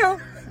leprechaun. No,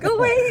 go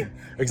away.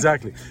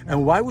 Exactly.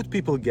 And why would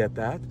people get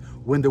that?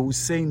 When they would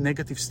say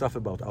negative stuff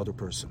about other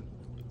person.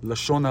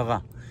 Lashon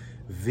hara,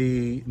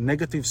 the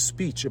negative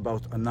speech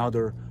about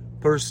another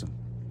person.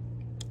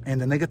 And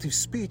the negative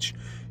speech,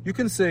 you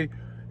can say,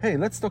 hey,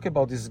 let's talk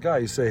about this guy.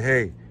 You say,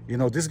 hey, you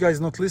know, this guy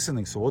is not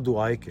listening, so what do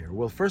I care?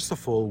 Well, first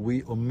of all,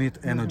 we omit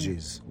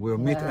energies. We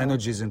omit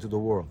energies into the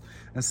world.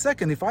 And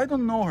second, if I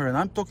don't know her and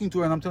I'm talking to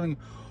her and I'm telling,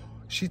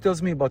 she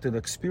tells me about an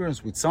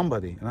experience with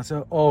somebody, and I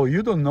say, oh,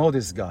 you don't know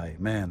this guy,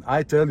 man.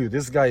 I tell you,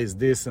 this guy is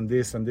this and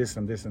this and this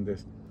and this and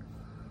this.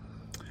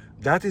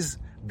 That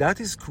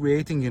is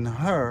creating in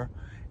her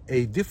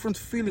a different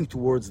feeling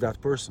towards that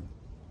person.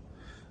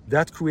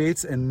 That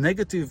creates a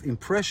negative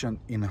impression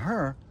in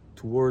her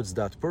towards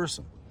that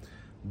person.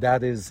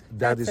 That is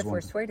if we're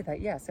swayed to that,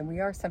 yes, and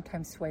we are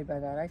sometimes swayed by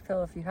that. I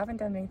feel if you haven't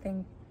done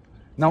anything.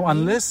 Now,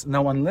 unless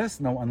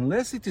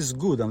it is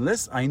good,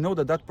 unless I know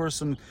that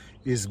person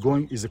is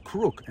a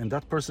crook and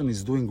that person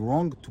is doing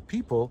wrong to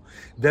people,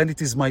 then it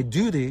is my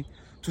duty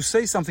to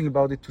say something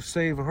about it to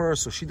save her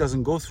so she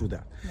doesn't go through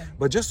that. Yeah.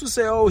 But just to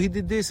say, oh, he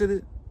did this,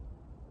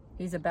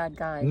 he's a bad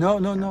guy. No.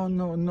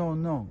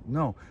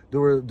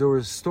 There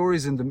were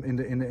stories in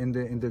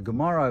the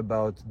Gemara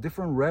about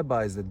different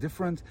rabbis, that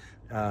different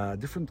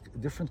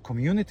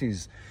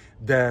communities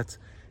that,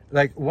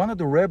 like one of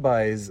the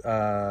rabbis,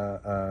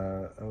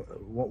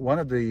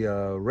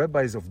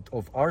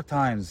 of our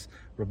times,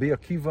 Rabbi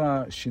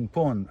Akiva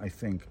Shinpon, I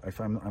think,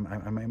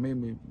 I may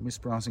be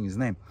mispronouncing his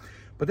name,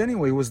 but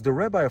anyway, he was the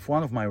rabbi of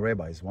one of my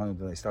rabbis, one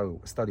that I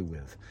study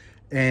with,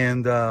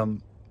 and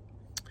on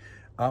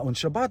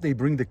Shabbat they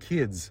bring the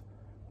kids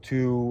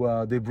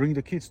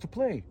to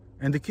play,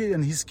 and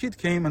his kid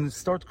came and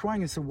started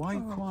crying. He said, "Why are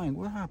you crying?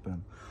 What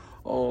happened?"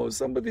 "Oh,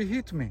 somebody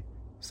hit me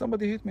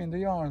in the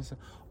yard." I said,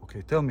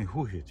 "Okay, tell me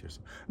who hit you."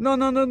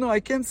 No, I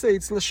can't say.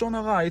 It's lashon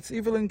hara. It's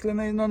evil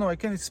inclination. No, I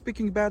can't. It's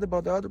speaking bad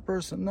about the other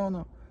person.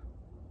 No.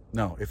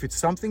 If it's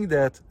something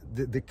that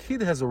the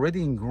kid has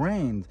already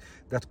ingrained,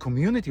 that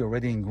community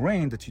already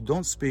ingrained, that you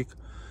don't speak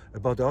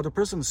about the other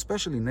person,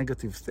 especially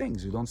negative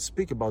things. You don't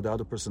speak about the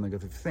other person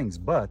negative things.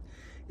 But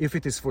if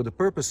it is for the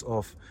purpose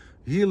of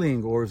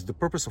healing, or if the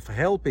purpose of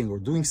helping or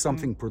doing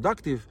something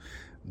productive,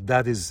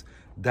 that is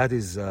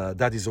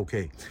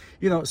okay.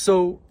 You know,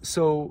 so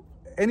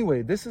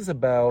anyway, this is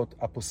about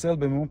aposel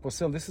b'mum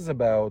posel. This is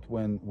about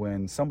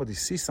when somebody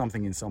sees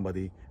something in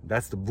somebody,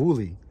 that's the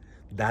bully,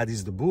 that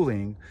is the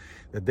bullying,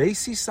 that they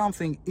see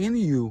something in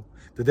you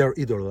that they're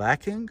either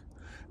lacking,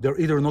 they're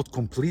either not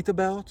complete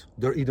about,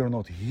 they're either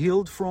not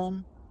healed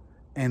from,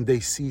 and they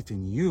see it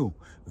in you,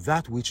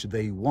 that which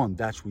they want,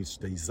 that which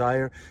they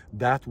desire,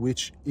 that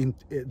which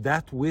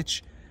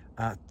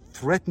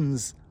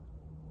threatens,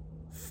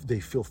 they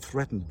feel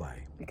threatened by.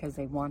 Because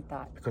they want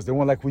that. Because they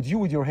want, like with you,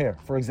 with your hair,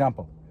 for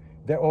example,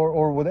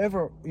 or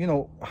whatever, you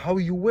know, how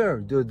you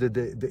wear,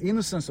 the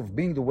innocence of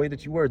being the way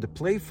that you were, the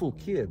playful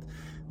kid,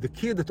 the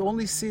kid that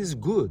only sees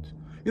good.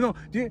 You know,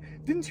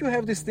 didn't you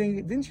have this thing?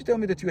 Didn't you tell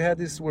me that you had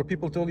this where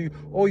people told you,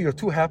 "Oh, you're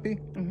too happy.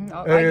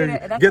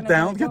 Mm-hmm. Get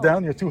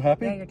down. You're too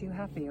happy." Yeah, you're too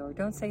happy, or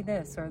don't say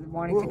this, or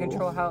wanting to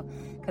control how,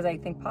 because I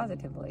think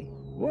positively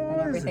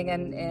and everything.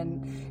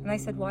 And I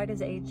said, why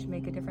does age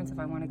make a difference if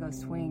I want to go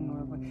swing?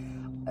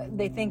 Or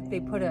they think they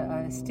put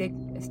a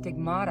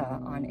stigmata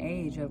on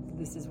age of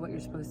this is what you're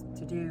supposed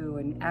to do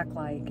and act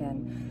like,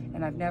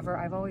 and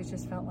I've always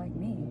just felt like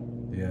me.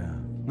 Yeah.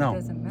 No. It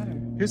doesn't matter.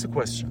 Here's a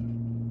question.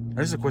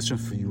 Here's a question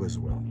for you as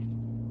well.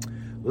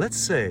 Let's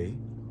say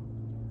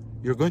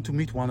you're going to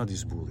meet one of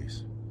these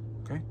bullies,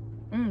 okay?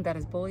 That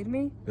has bullied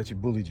me? That you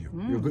bullied you.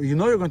 You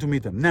know you're going to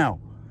meet them. Now,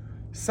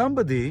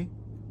 somebody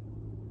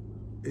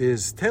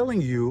is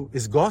telling you,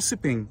 is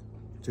gossiping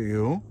to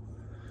you,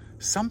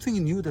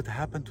 something new that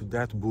happened to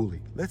that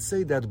bully. Let's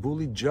say that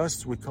bully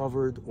just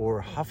recovered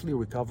or halfly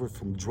recovered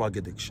from drug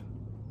addiction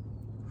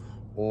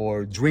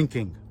or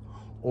drinking,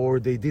 or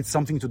they did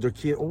something to their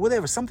kid or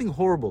whatever, something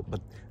horrible,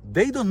 but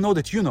they don't know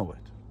that you know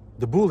it.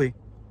 The bully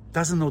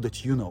doesn't know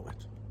that you know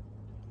it.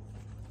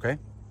 Okay?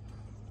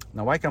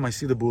 Now I come, I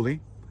see the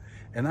bully,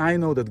 and I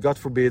know that, God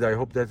forbid, I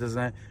hope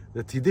that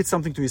he did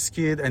something to his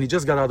kid and he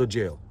just got out of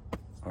jail.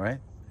 All right?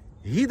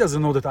 He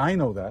doesn't know that I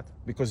know that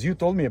because you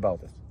told me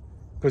about it.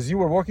 Because you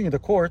were working in the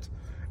court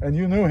and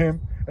you knew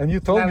him and you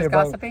told me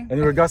about it. And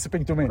you were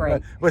gossiping to me.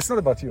 Great. Well, it's not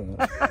about you.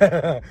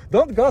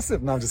 Don't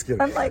gossip. No, I'm just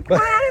kidding. I'm like, why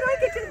did I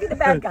get to be the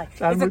bad guy?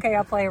 It's okay,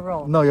 I'll play a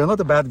role. No, you're not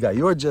the bad guy.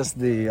 You're just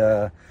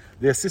the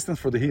assistant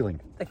for the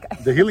healing.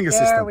 The healing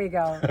assistant. There we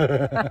go.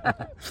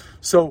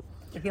 So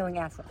the healing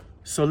asset.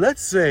 So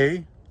let's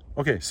say,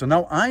 okay, so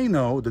now I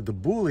know that the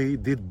bully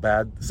did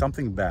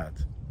something bad.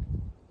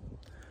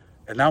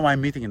 And now I'm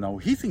meeting him now.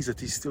 He thinks that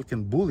he still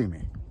can bully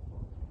me.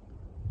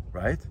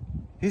 Right?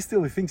 He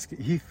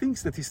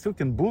thinks that he still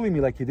can bully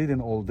me like he did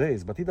in old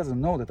days, but he doesn't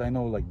know that I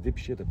know like deep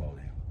shit about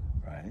him.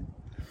 Right?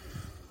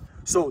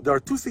 So there are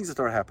two things that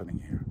are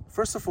happening here.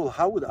 First of all,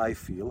 how would I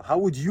feel? How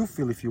would you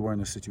feel if you were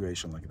in a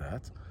situation like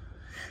that?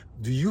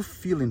 Do you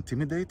feel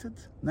intimidated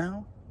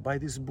now by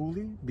this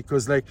bully?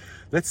 Because, like,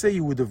 let's say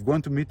you would have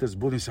gone to meet this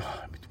bully and say,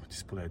 "Oh, I'm meeting with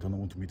this bully. I don't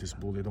want to meet this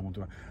bully. I don't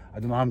know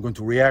how I'm going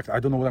to react. I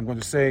don't know what I'm going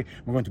to say.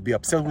 I'm going to be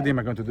upset with him.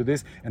 I'm going to do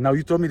this." And now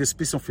you told me this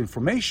piece of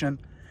information.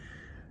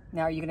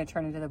 Now are you going to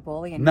turn into the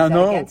bully and use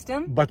that against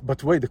him?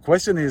 But wait, the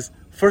question is,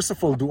 first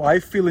of all, do I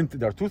feel,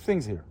 there are two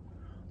things here.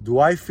 Do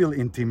I feel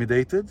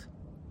intimidated?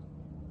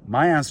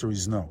 My answer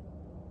is no,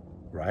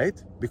 right?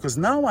 Because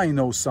now I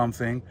know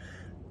something.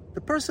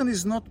 The person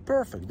is not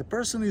perfect. The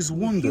person is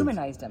wounded. You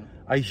humanized him.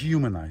 I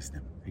humanized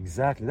him.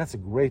 Exactly. That's a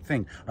great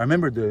thing. I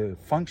remember the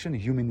function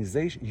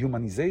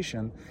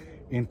humanization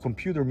in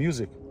computer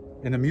music,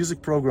 in a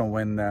music program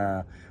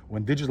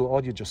when digital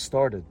audio just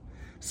started.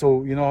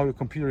 So you know how your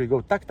computer, you go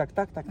tack, tack,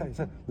 tack, tack,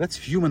 tack. Let's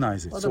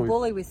humanize it. Well, the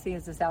bully we see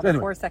is this out of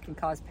force that can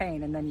cause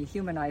pain, and then you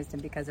humanized him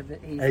because of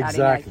he's having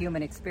that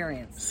human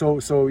experience.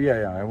 So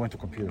yeah, I went to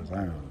computers.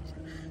 I know.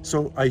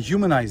 So I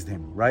humanized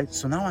him, right?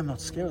 So now I'm not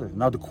scared of him.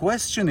 Now the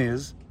question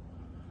is,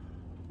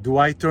 do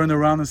I turn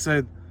around and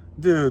say,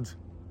 "Dude,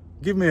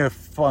 give me a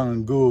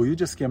fun go. You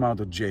just came out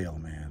of jail,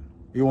 man.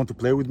 You want to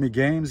play with me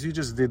games? You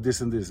just did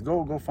this and this.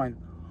 Go find."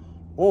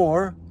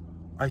 Or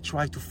I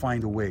try to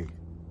find a way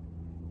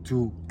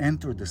to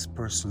enter this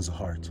person's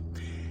heart.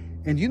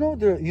 And you know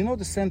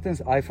the sentence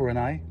 "eye for an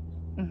eye,"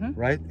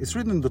 right? It's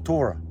written in the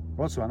Torah.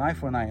 Also, an eye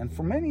for an eye. And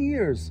for many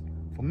years,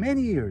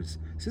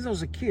 since I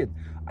was a kid,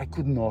 I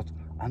could not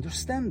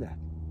understand that.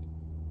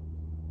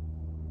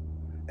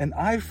 An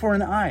eye for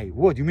an eye.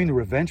 What, you mean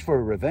revenge for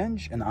a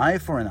revenge? An eye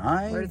for an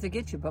eye? Where does it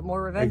get you? But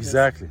more revenge.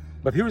 Exactly.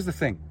 But here's the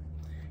thing.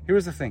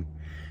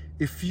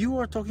 If you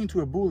are talking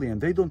to a bully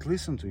and they don't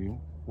listen to you,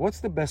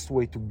 what's the best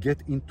way to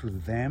get into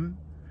them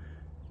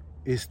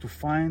is to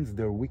find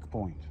their weak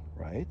point,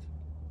 right?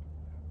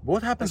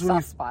 What happens when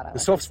the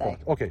soft spot.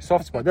 Okay,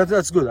 soft spot.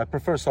 That's good. I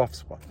prefer soft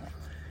spot.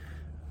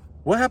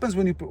 What happens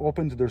when you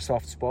open to their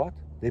soft spot?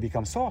 They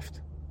become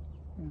soft.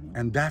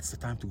 And that's the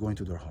time to go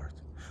into their heart.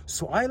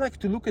 So I like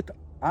to look at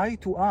eye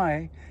to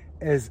eye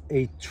as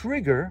a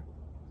trigger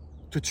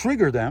to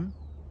trigger them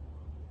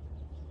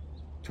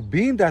to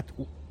be in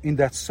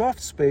that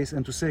soft space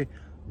and to say,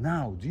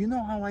 "Now, do you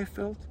know how I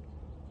felt?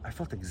 I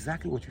felt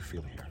exactly what you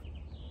feel here."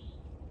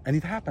 And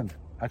it happened.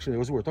 Actually,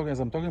 as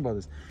I'm talking about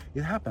this,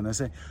 it happened. I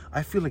say,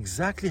 "I feel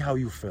exactly how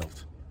you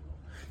felt.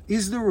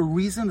 Is there a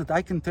reason that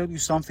I can tell you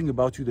something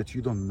about you that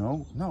you don't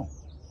know? No,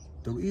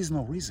 there is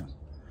no reason.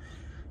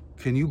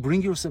 can you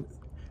bring yourself?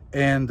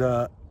 And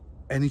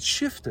it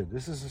shifted.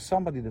 This is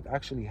somebody that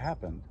actually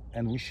happened.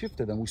 And we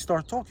shifted and we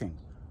start talking.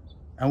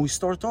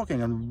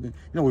 And you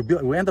know,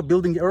 we end up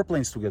building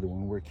airplanes together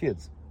when we were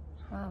kids.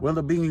 Wow. We end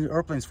up building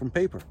airplanes from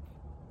paper.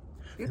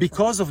 Beautiful.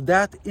 Because of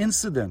that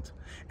incident.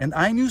 And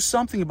I knew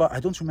something about, I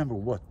don't remember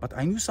what, but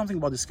I knew something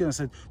about this kid. I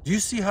said, do you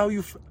see how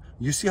you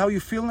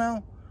feel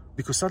now?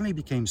 Because suddenly it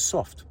became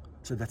soft.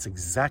 So that's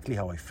exactly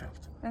how I felt.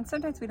 And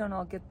sometimes we don't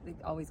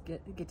always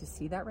get to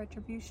see that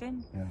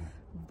retribution. Yeah.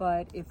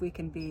 But if we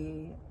can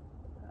be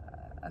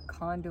a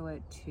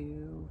conduit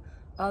to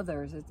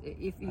others,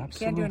 if you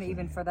can't do it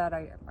even for that,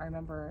 I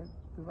remember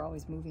we were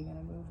always moving, and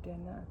I moved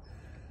in.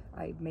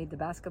 I made the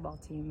basketball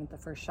team at the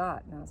first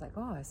shot, and I was like,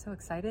 oh, I was so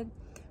excited.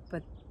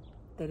 But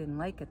they didn't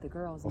like it, the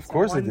girls. Of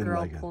course they didn't like it.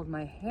 One girl pulled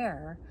my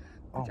hair.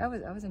 Which I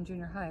was in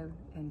junior high,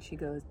 and she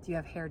goes, do you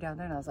have hair down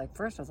there? And I was like,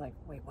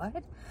 wait,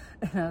 what?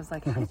 And I was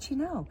like, how did she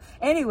know?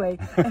 Anyway,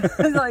 and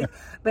I was like,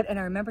 and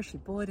I remember she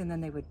bullied, and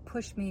then they would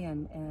push me,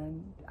 and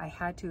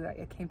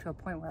it came to a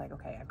point where, like,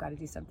 okay, I've got to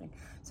do something.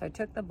 So I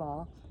took the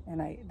ball, and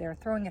they were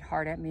throwing it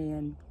hard at me,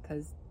 and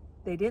because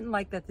they didn't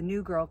like that the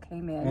new girl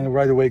came in. And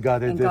right away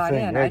got it. Got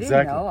thing. in. Yeah, I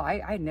exactly. didn't know.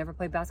 I had never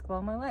played basketball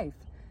in my life.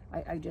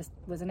 I just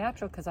was a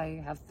natural because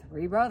I have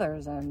 3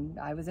 brothers, and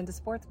I was into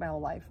sports my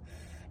whole life.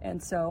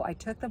 And so I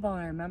took the ball,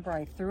 and I remember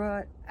I threw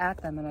it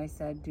at them, and I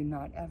said, do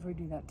not ever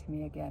do that to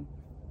me again.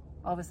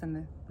 All of a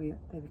sudden,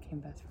 they became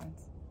best friends.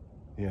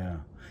 Yeah.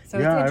 So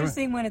it's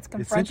interesting when it's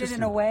confronted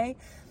in a way.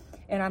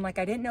 And I'm like,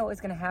 I didn't know it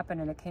was going to happen,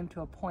 and it came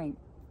to a point.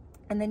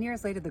 And then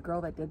years later, the girl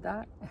that did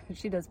that,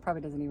 she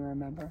probably doesn't even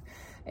remember.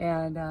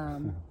 And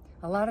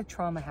a lot of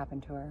trauma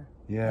happened to her.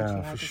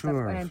 Yeah, for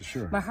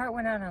sure. My heart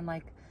went out, and I'm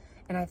like,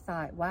 and I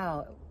thought,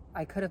 wow,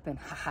 I could have been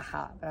ha ha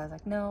ha. But I was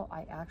like, no,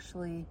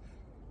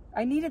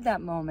 I needed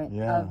that moment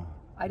of,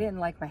 I didn't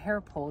like my hair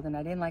pulled, and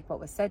I didn't like what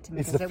was said to me,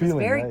 because it was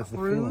very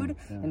crude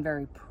and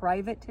very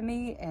private to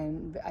me,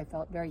 and I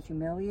felt very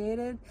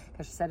humiliated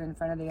because she said it in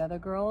front of the other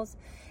girls,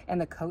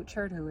 and the coach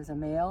heard, who was a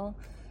male,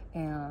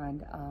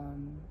 and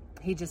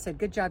he just said,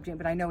 good job, Jane,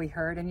 but I know he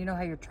heard, and you know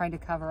how you're trying to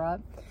cover up,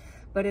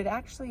 but it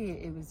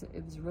was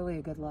really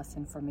a good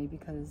lesson for me,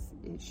 because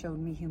it showed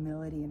me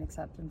humility and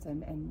acceptance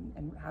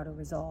and how to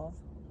resolve.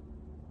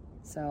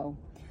 So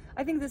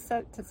I think this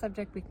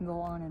subject, we can go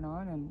on, and I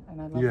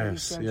love that you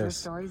shared your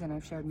stories, and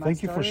I've shared my stories.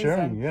 Thank you for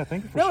sharing.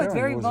 Thank you for sharing. No, it's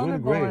very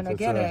vulnerable, really and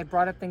again, I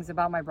brought up things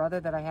about my brother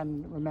that I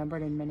hadn't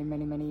remembered in many,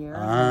 many, many years.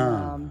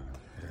 All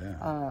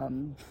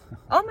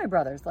my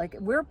brothers, like,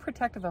 we're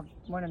protective of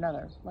one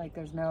another. Like,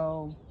 there's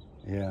no...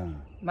 Yeah.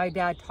 My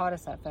dad taught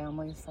us that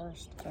family is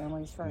first.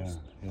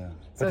 Yeah.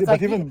 So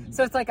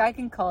it's like I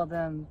can call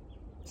them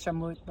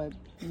shamut, but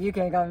you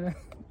can't call them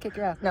kick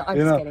your ass. No, I'm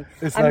just kidding.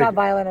 I'm not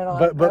violent at all.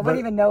 I wouldn't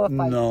even know if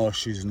I... No,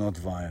 she's not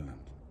violent.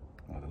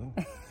 Not at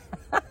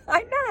all.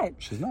 I'm not.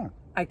 She's not.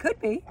 I could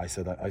be. I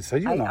said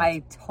you're not.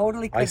 I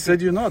totally could I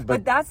said you're not,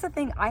 but that's the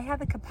thing. I have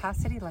the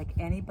capacity like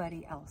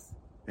anybody else.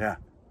 Yeah.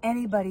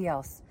 Anybody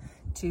else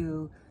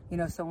to...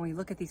 so when we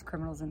look at these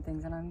criminals and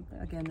things, and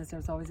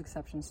there's always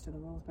exceptions to the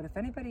rules, but if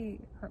anybody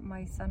hurt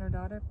my son or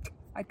daughter,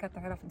 I'd cut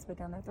their head off and spit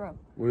down their throat.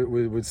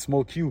 With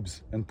small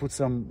cubes, and put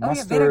some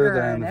mustard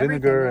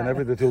vinegar and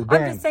everything. Till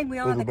bang. I'm just saying we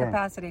all have the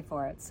capacity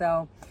for it.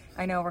 So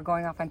I know we're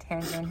going off on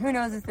tangent. Who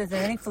knows if there's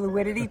any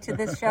fluidity to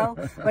this show,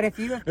 but if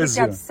you have picked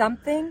up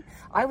something,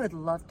 I would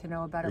love to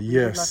know about it.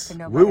 Yes,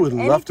 we would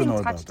love to know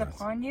about touched that.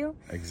 Upon you.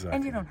 Exactly.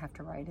 And you don't have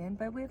to write in,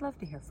 but we'd love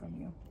to hear from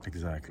you.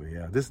 Exactly,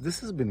 yeah.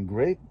 This has been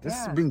great. This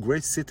has been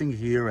great sitting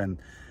here and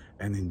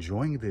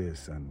enjoying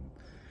this. And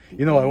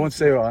I won't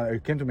say,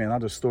 it came to me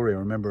another story. I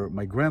remember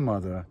my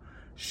grandmother,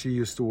 she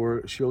used to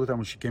work, all the time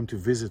when she came to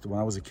visit, when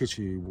I was a kid,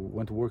 she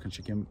went to work, and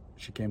she came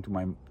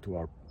to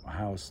our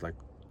house like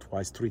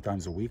 2-3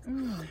 times a week.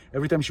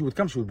 Every time she would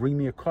come, she would bring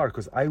me a car,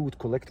 because I would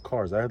collect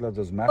cars. I had like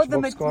those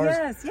Matchbox cars.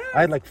 Yes.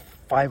 I had like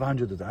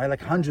 500 of them. I had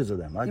like hundreds of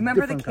them. You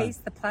remember the case,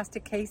 the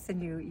plastic case,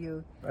 and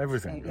you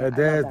everything. Yeah,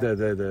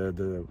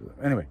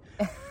 Anyway,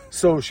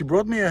 so she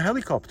brought me a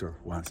helicopter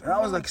once, and I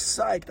was like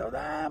psyched. I was,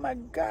 oh my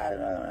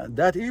God!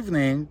 That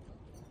evening,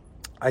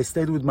 I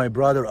stayed with my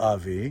brother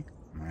Avi.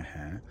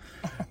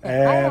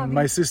 And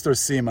my sister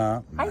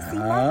Sima. Hi,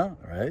 Sima.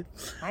 Right.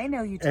 I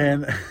know you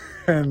too.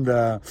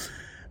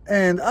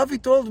 And Avi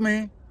told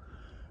me,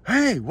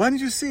 hey, why did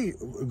you see?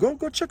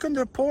 Go check on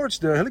the porch.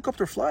 The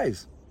helicopter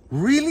flies.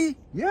 Really?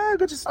 Yeah,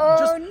 just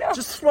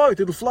throw it.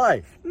 It'll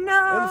fly.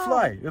 No.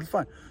 It'll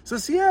fly. So I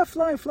said, yeah,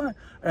 fly.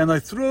 And I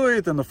threw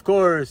it, and of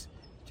course,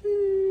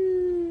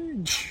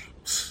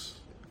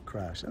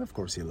 crashed. And of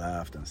course he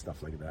laughed and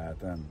stuff like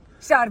that. And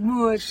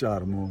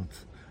Sharmut.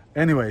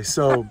 Anyway,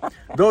 so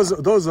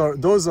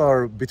those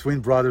are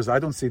between brothers. I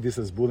don't see this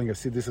as bullying. I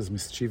see this as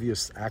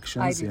mischievous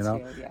actions. I do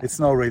too, yeah. It's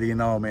not really,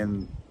 I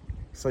mean,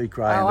 so you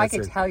cry. Oh, I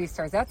could tell you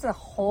stories. That's a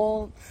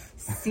whole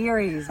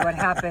series. What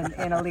happened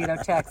in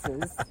Aledo,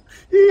 Texas,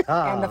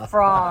 and the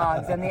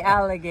frogs, and the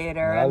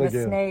alligator, and the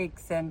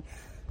snakes, and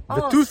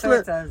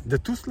the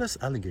toothless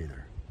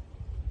alligator.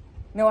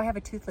 No, I have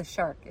a toothless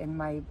shark in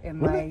my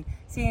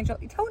sea angel.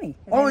 Tony.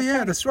 Oh yeah,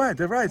 Tony. That's right.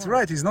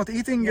 Right. He's not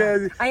eating.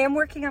 Yeah. I am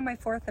working on my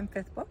 4th and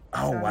 5th book.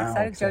 Oh so wow!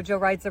 I'm excited. Okay. JoJo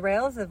rides the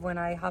rails of when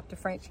I hopped a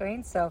freight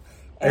train. So.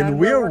 And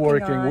we're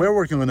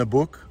working on a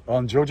book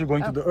on JoJo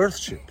going to the Earth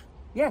ship.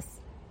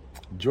 Yes.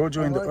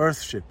 JoJo in the Earth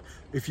ship.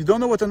 If you don't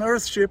know what an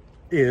Earth ship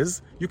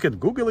is, you can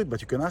Google it, but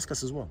you can ask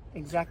us as well.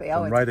 Exactly.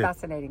 Oh, it's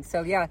fascinating.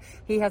 So yeah,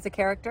 he has a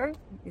character.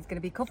 He's going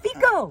to be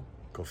Kofiko.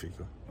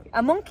 Kofiko.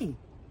 A monkey.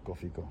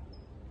 Kofiko.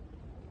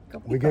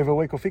 We gave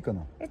away Kofiko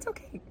now. It's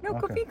okay. No,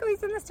 okay. Kofiko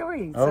is in the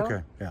story. So.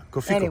 Okay. Yeah.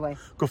 Kofiko. Anyway.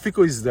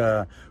 Kofiko is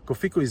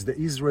the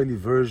Israeli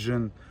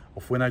version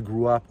of when I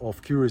grew up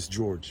of Curious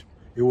George.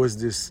 It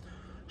was this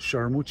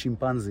Sharmu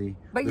chimpanzee.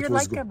 But you're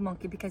like a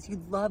monkey because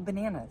you love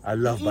bananas. I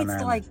love bananas. He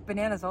eats like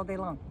bananas all day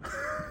long.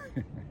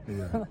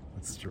 Yeah,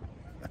 that's true.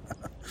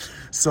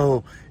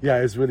 So yeah,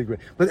 it's really great.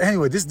 But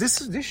anyway,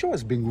 this show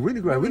has been really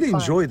great. I really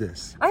enjoyed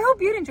this. I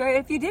hope you'd enjoy it.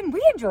 If you didn't,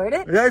 we enjoyed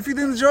it. Yeah, if you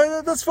didn't enjoy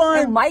it, that's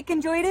fine. And Mike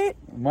enjoyed it.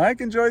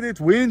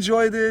 We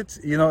enjoyed it.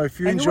 You know, if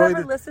you enjoyed it,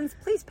 whoever listens,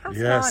 please pass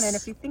it on. And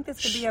if you think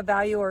this could be a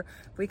value, or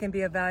if we can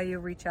be a value,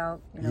 reach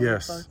out. You know, we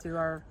both do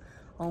our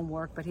own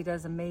work, but he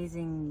does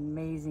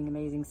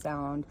amazing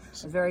sound. I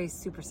was very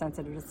super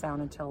sensitive to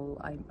sound until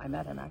I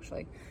met him.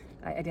 Actually,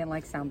 I didn't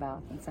like sound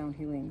bath and sound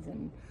healings,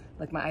 and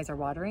like my eyes are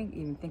watering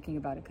even thinking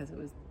about it because it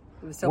was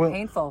so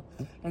painful.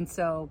 And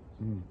so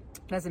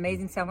that's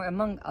amazing sound,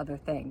 among other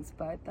things,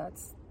 but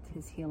that's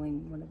his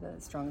healing, one of the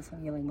strongest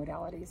healing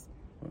modalities.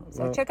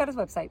 So check out his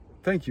website.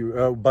 Thank you.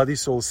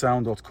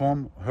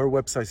 bodysoulsound.com. Her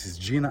website is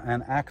Gina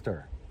Ann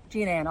Actor.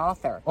 Gina Ann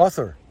Author.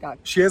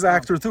 She is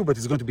actor too, but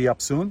it's going to be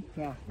up soon.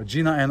 Yeah. But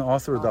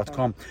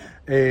GinaAnnAuthor.com.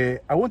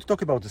 I want to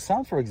talk about the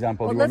sound, for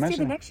example. Well, let's do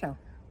the next show.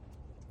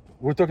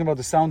 We're talking about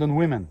the sound and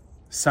women.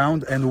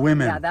 Sound and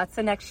women. Yeah, that's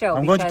the next show.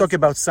 I'm going to talk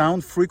about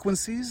sound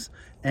frequencies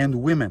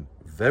and women.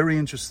 Very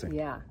interesting.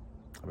 Yeah.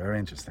 Very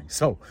interesting.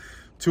 So,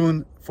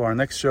 tune for our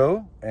next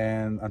show.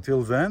 And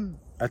until then,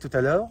 à tout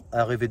à l'heure.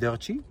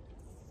 Arrivederci.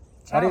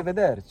 Ciao.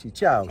 Arrivederci.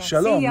 Ciao.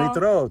 Shalom.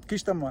 Litrot.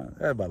 Kishtaman.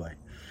 Bye-bye.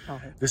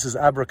 Okay. This is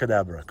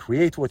Abracadabra.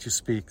 Create what you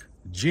speak.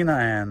 Gina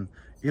Ann,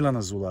 iLan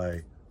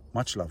Azoulai.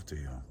 Much love to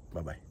you.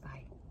 Bye-bye.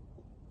 Bye.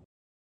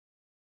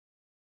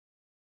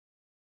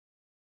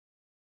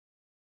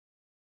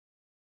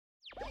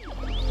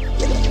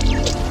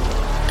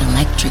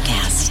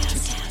 Electricast.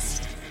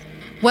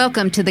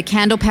 Welcome to the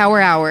Candle Power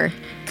Hour.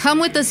 Come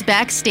with us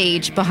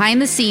backstage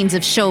behind the scenes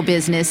of show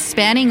business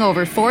spanning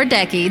over 4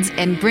 decades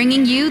and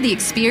bringing you the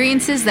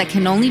experiences that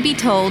can only be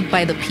told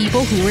by the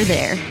people who were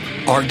there.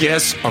 Our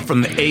guests are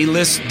from the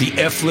A-list, the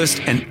F-list,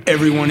 and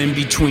everyone in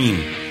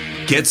between.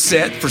 Get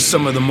set for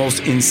some of the most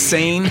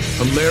insane,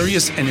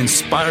 hilarious, and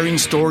inspiring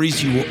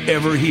stories you will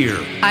ever hear.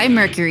 I'm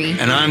Mercury.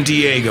 And I'm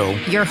Diego.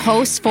 Your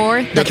hosts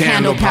for the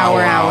Candle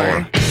Power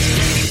Hour.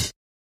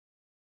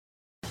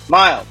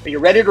 Miles, are you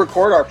ready to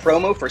record our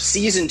promo for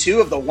Season 2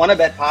 of the Wanna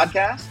Bet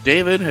podcast?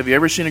 David, have you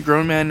ever seen a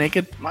grown man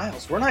naked?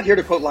 Miles, we're not here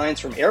to quote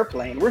lines from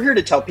Airplane. We're here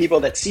to tell people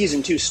that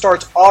Season 2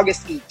 starts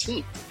August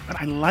 18th.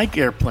 But I like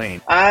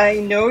Airplane. I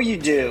know you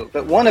do,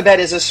 but Wanna Bet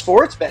is a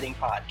sports betting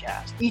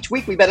podcast. Each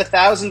week we bet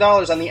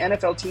 $1,000 on the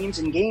NFL teams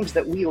and games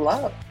that we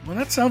love. Well,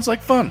 that sounds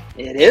like fun.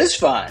 It is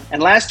fun.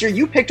 And last year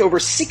you picked over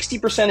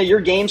 60% of your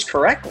games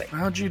correctly.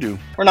 How'd you do?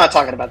 We're not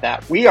talking about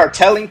that. We are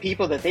telling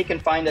people that they can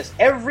find us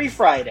every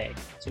Friday.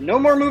 So no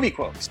more movie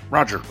quotes.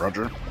 Roger.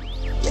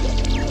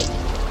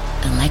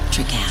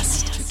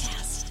 Electricast.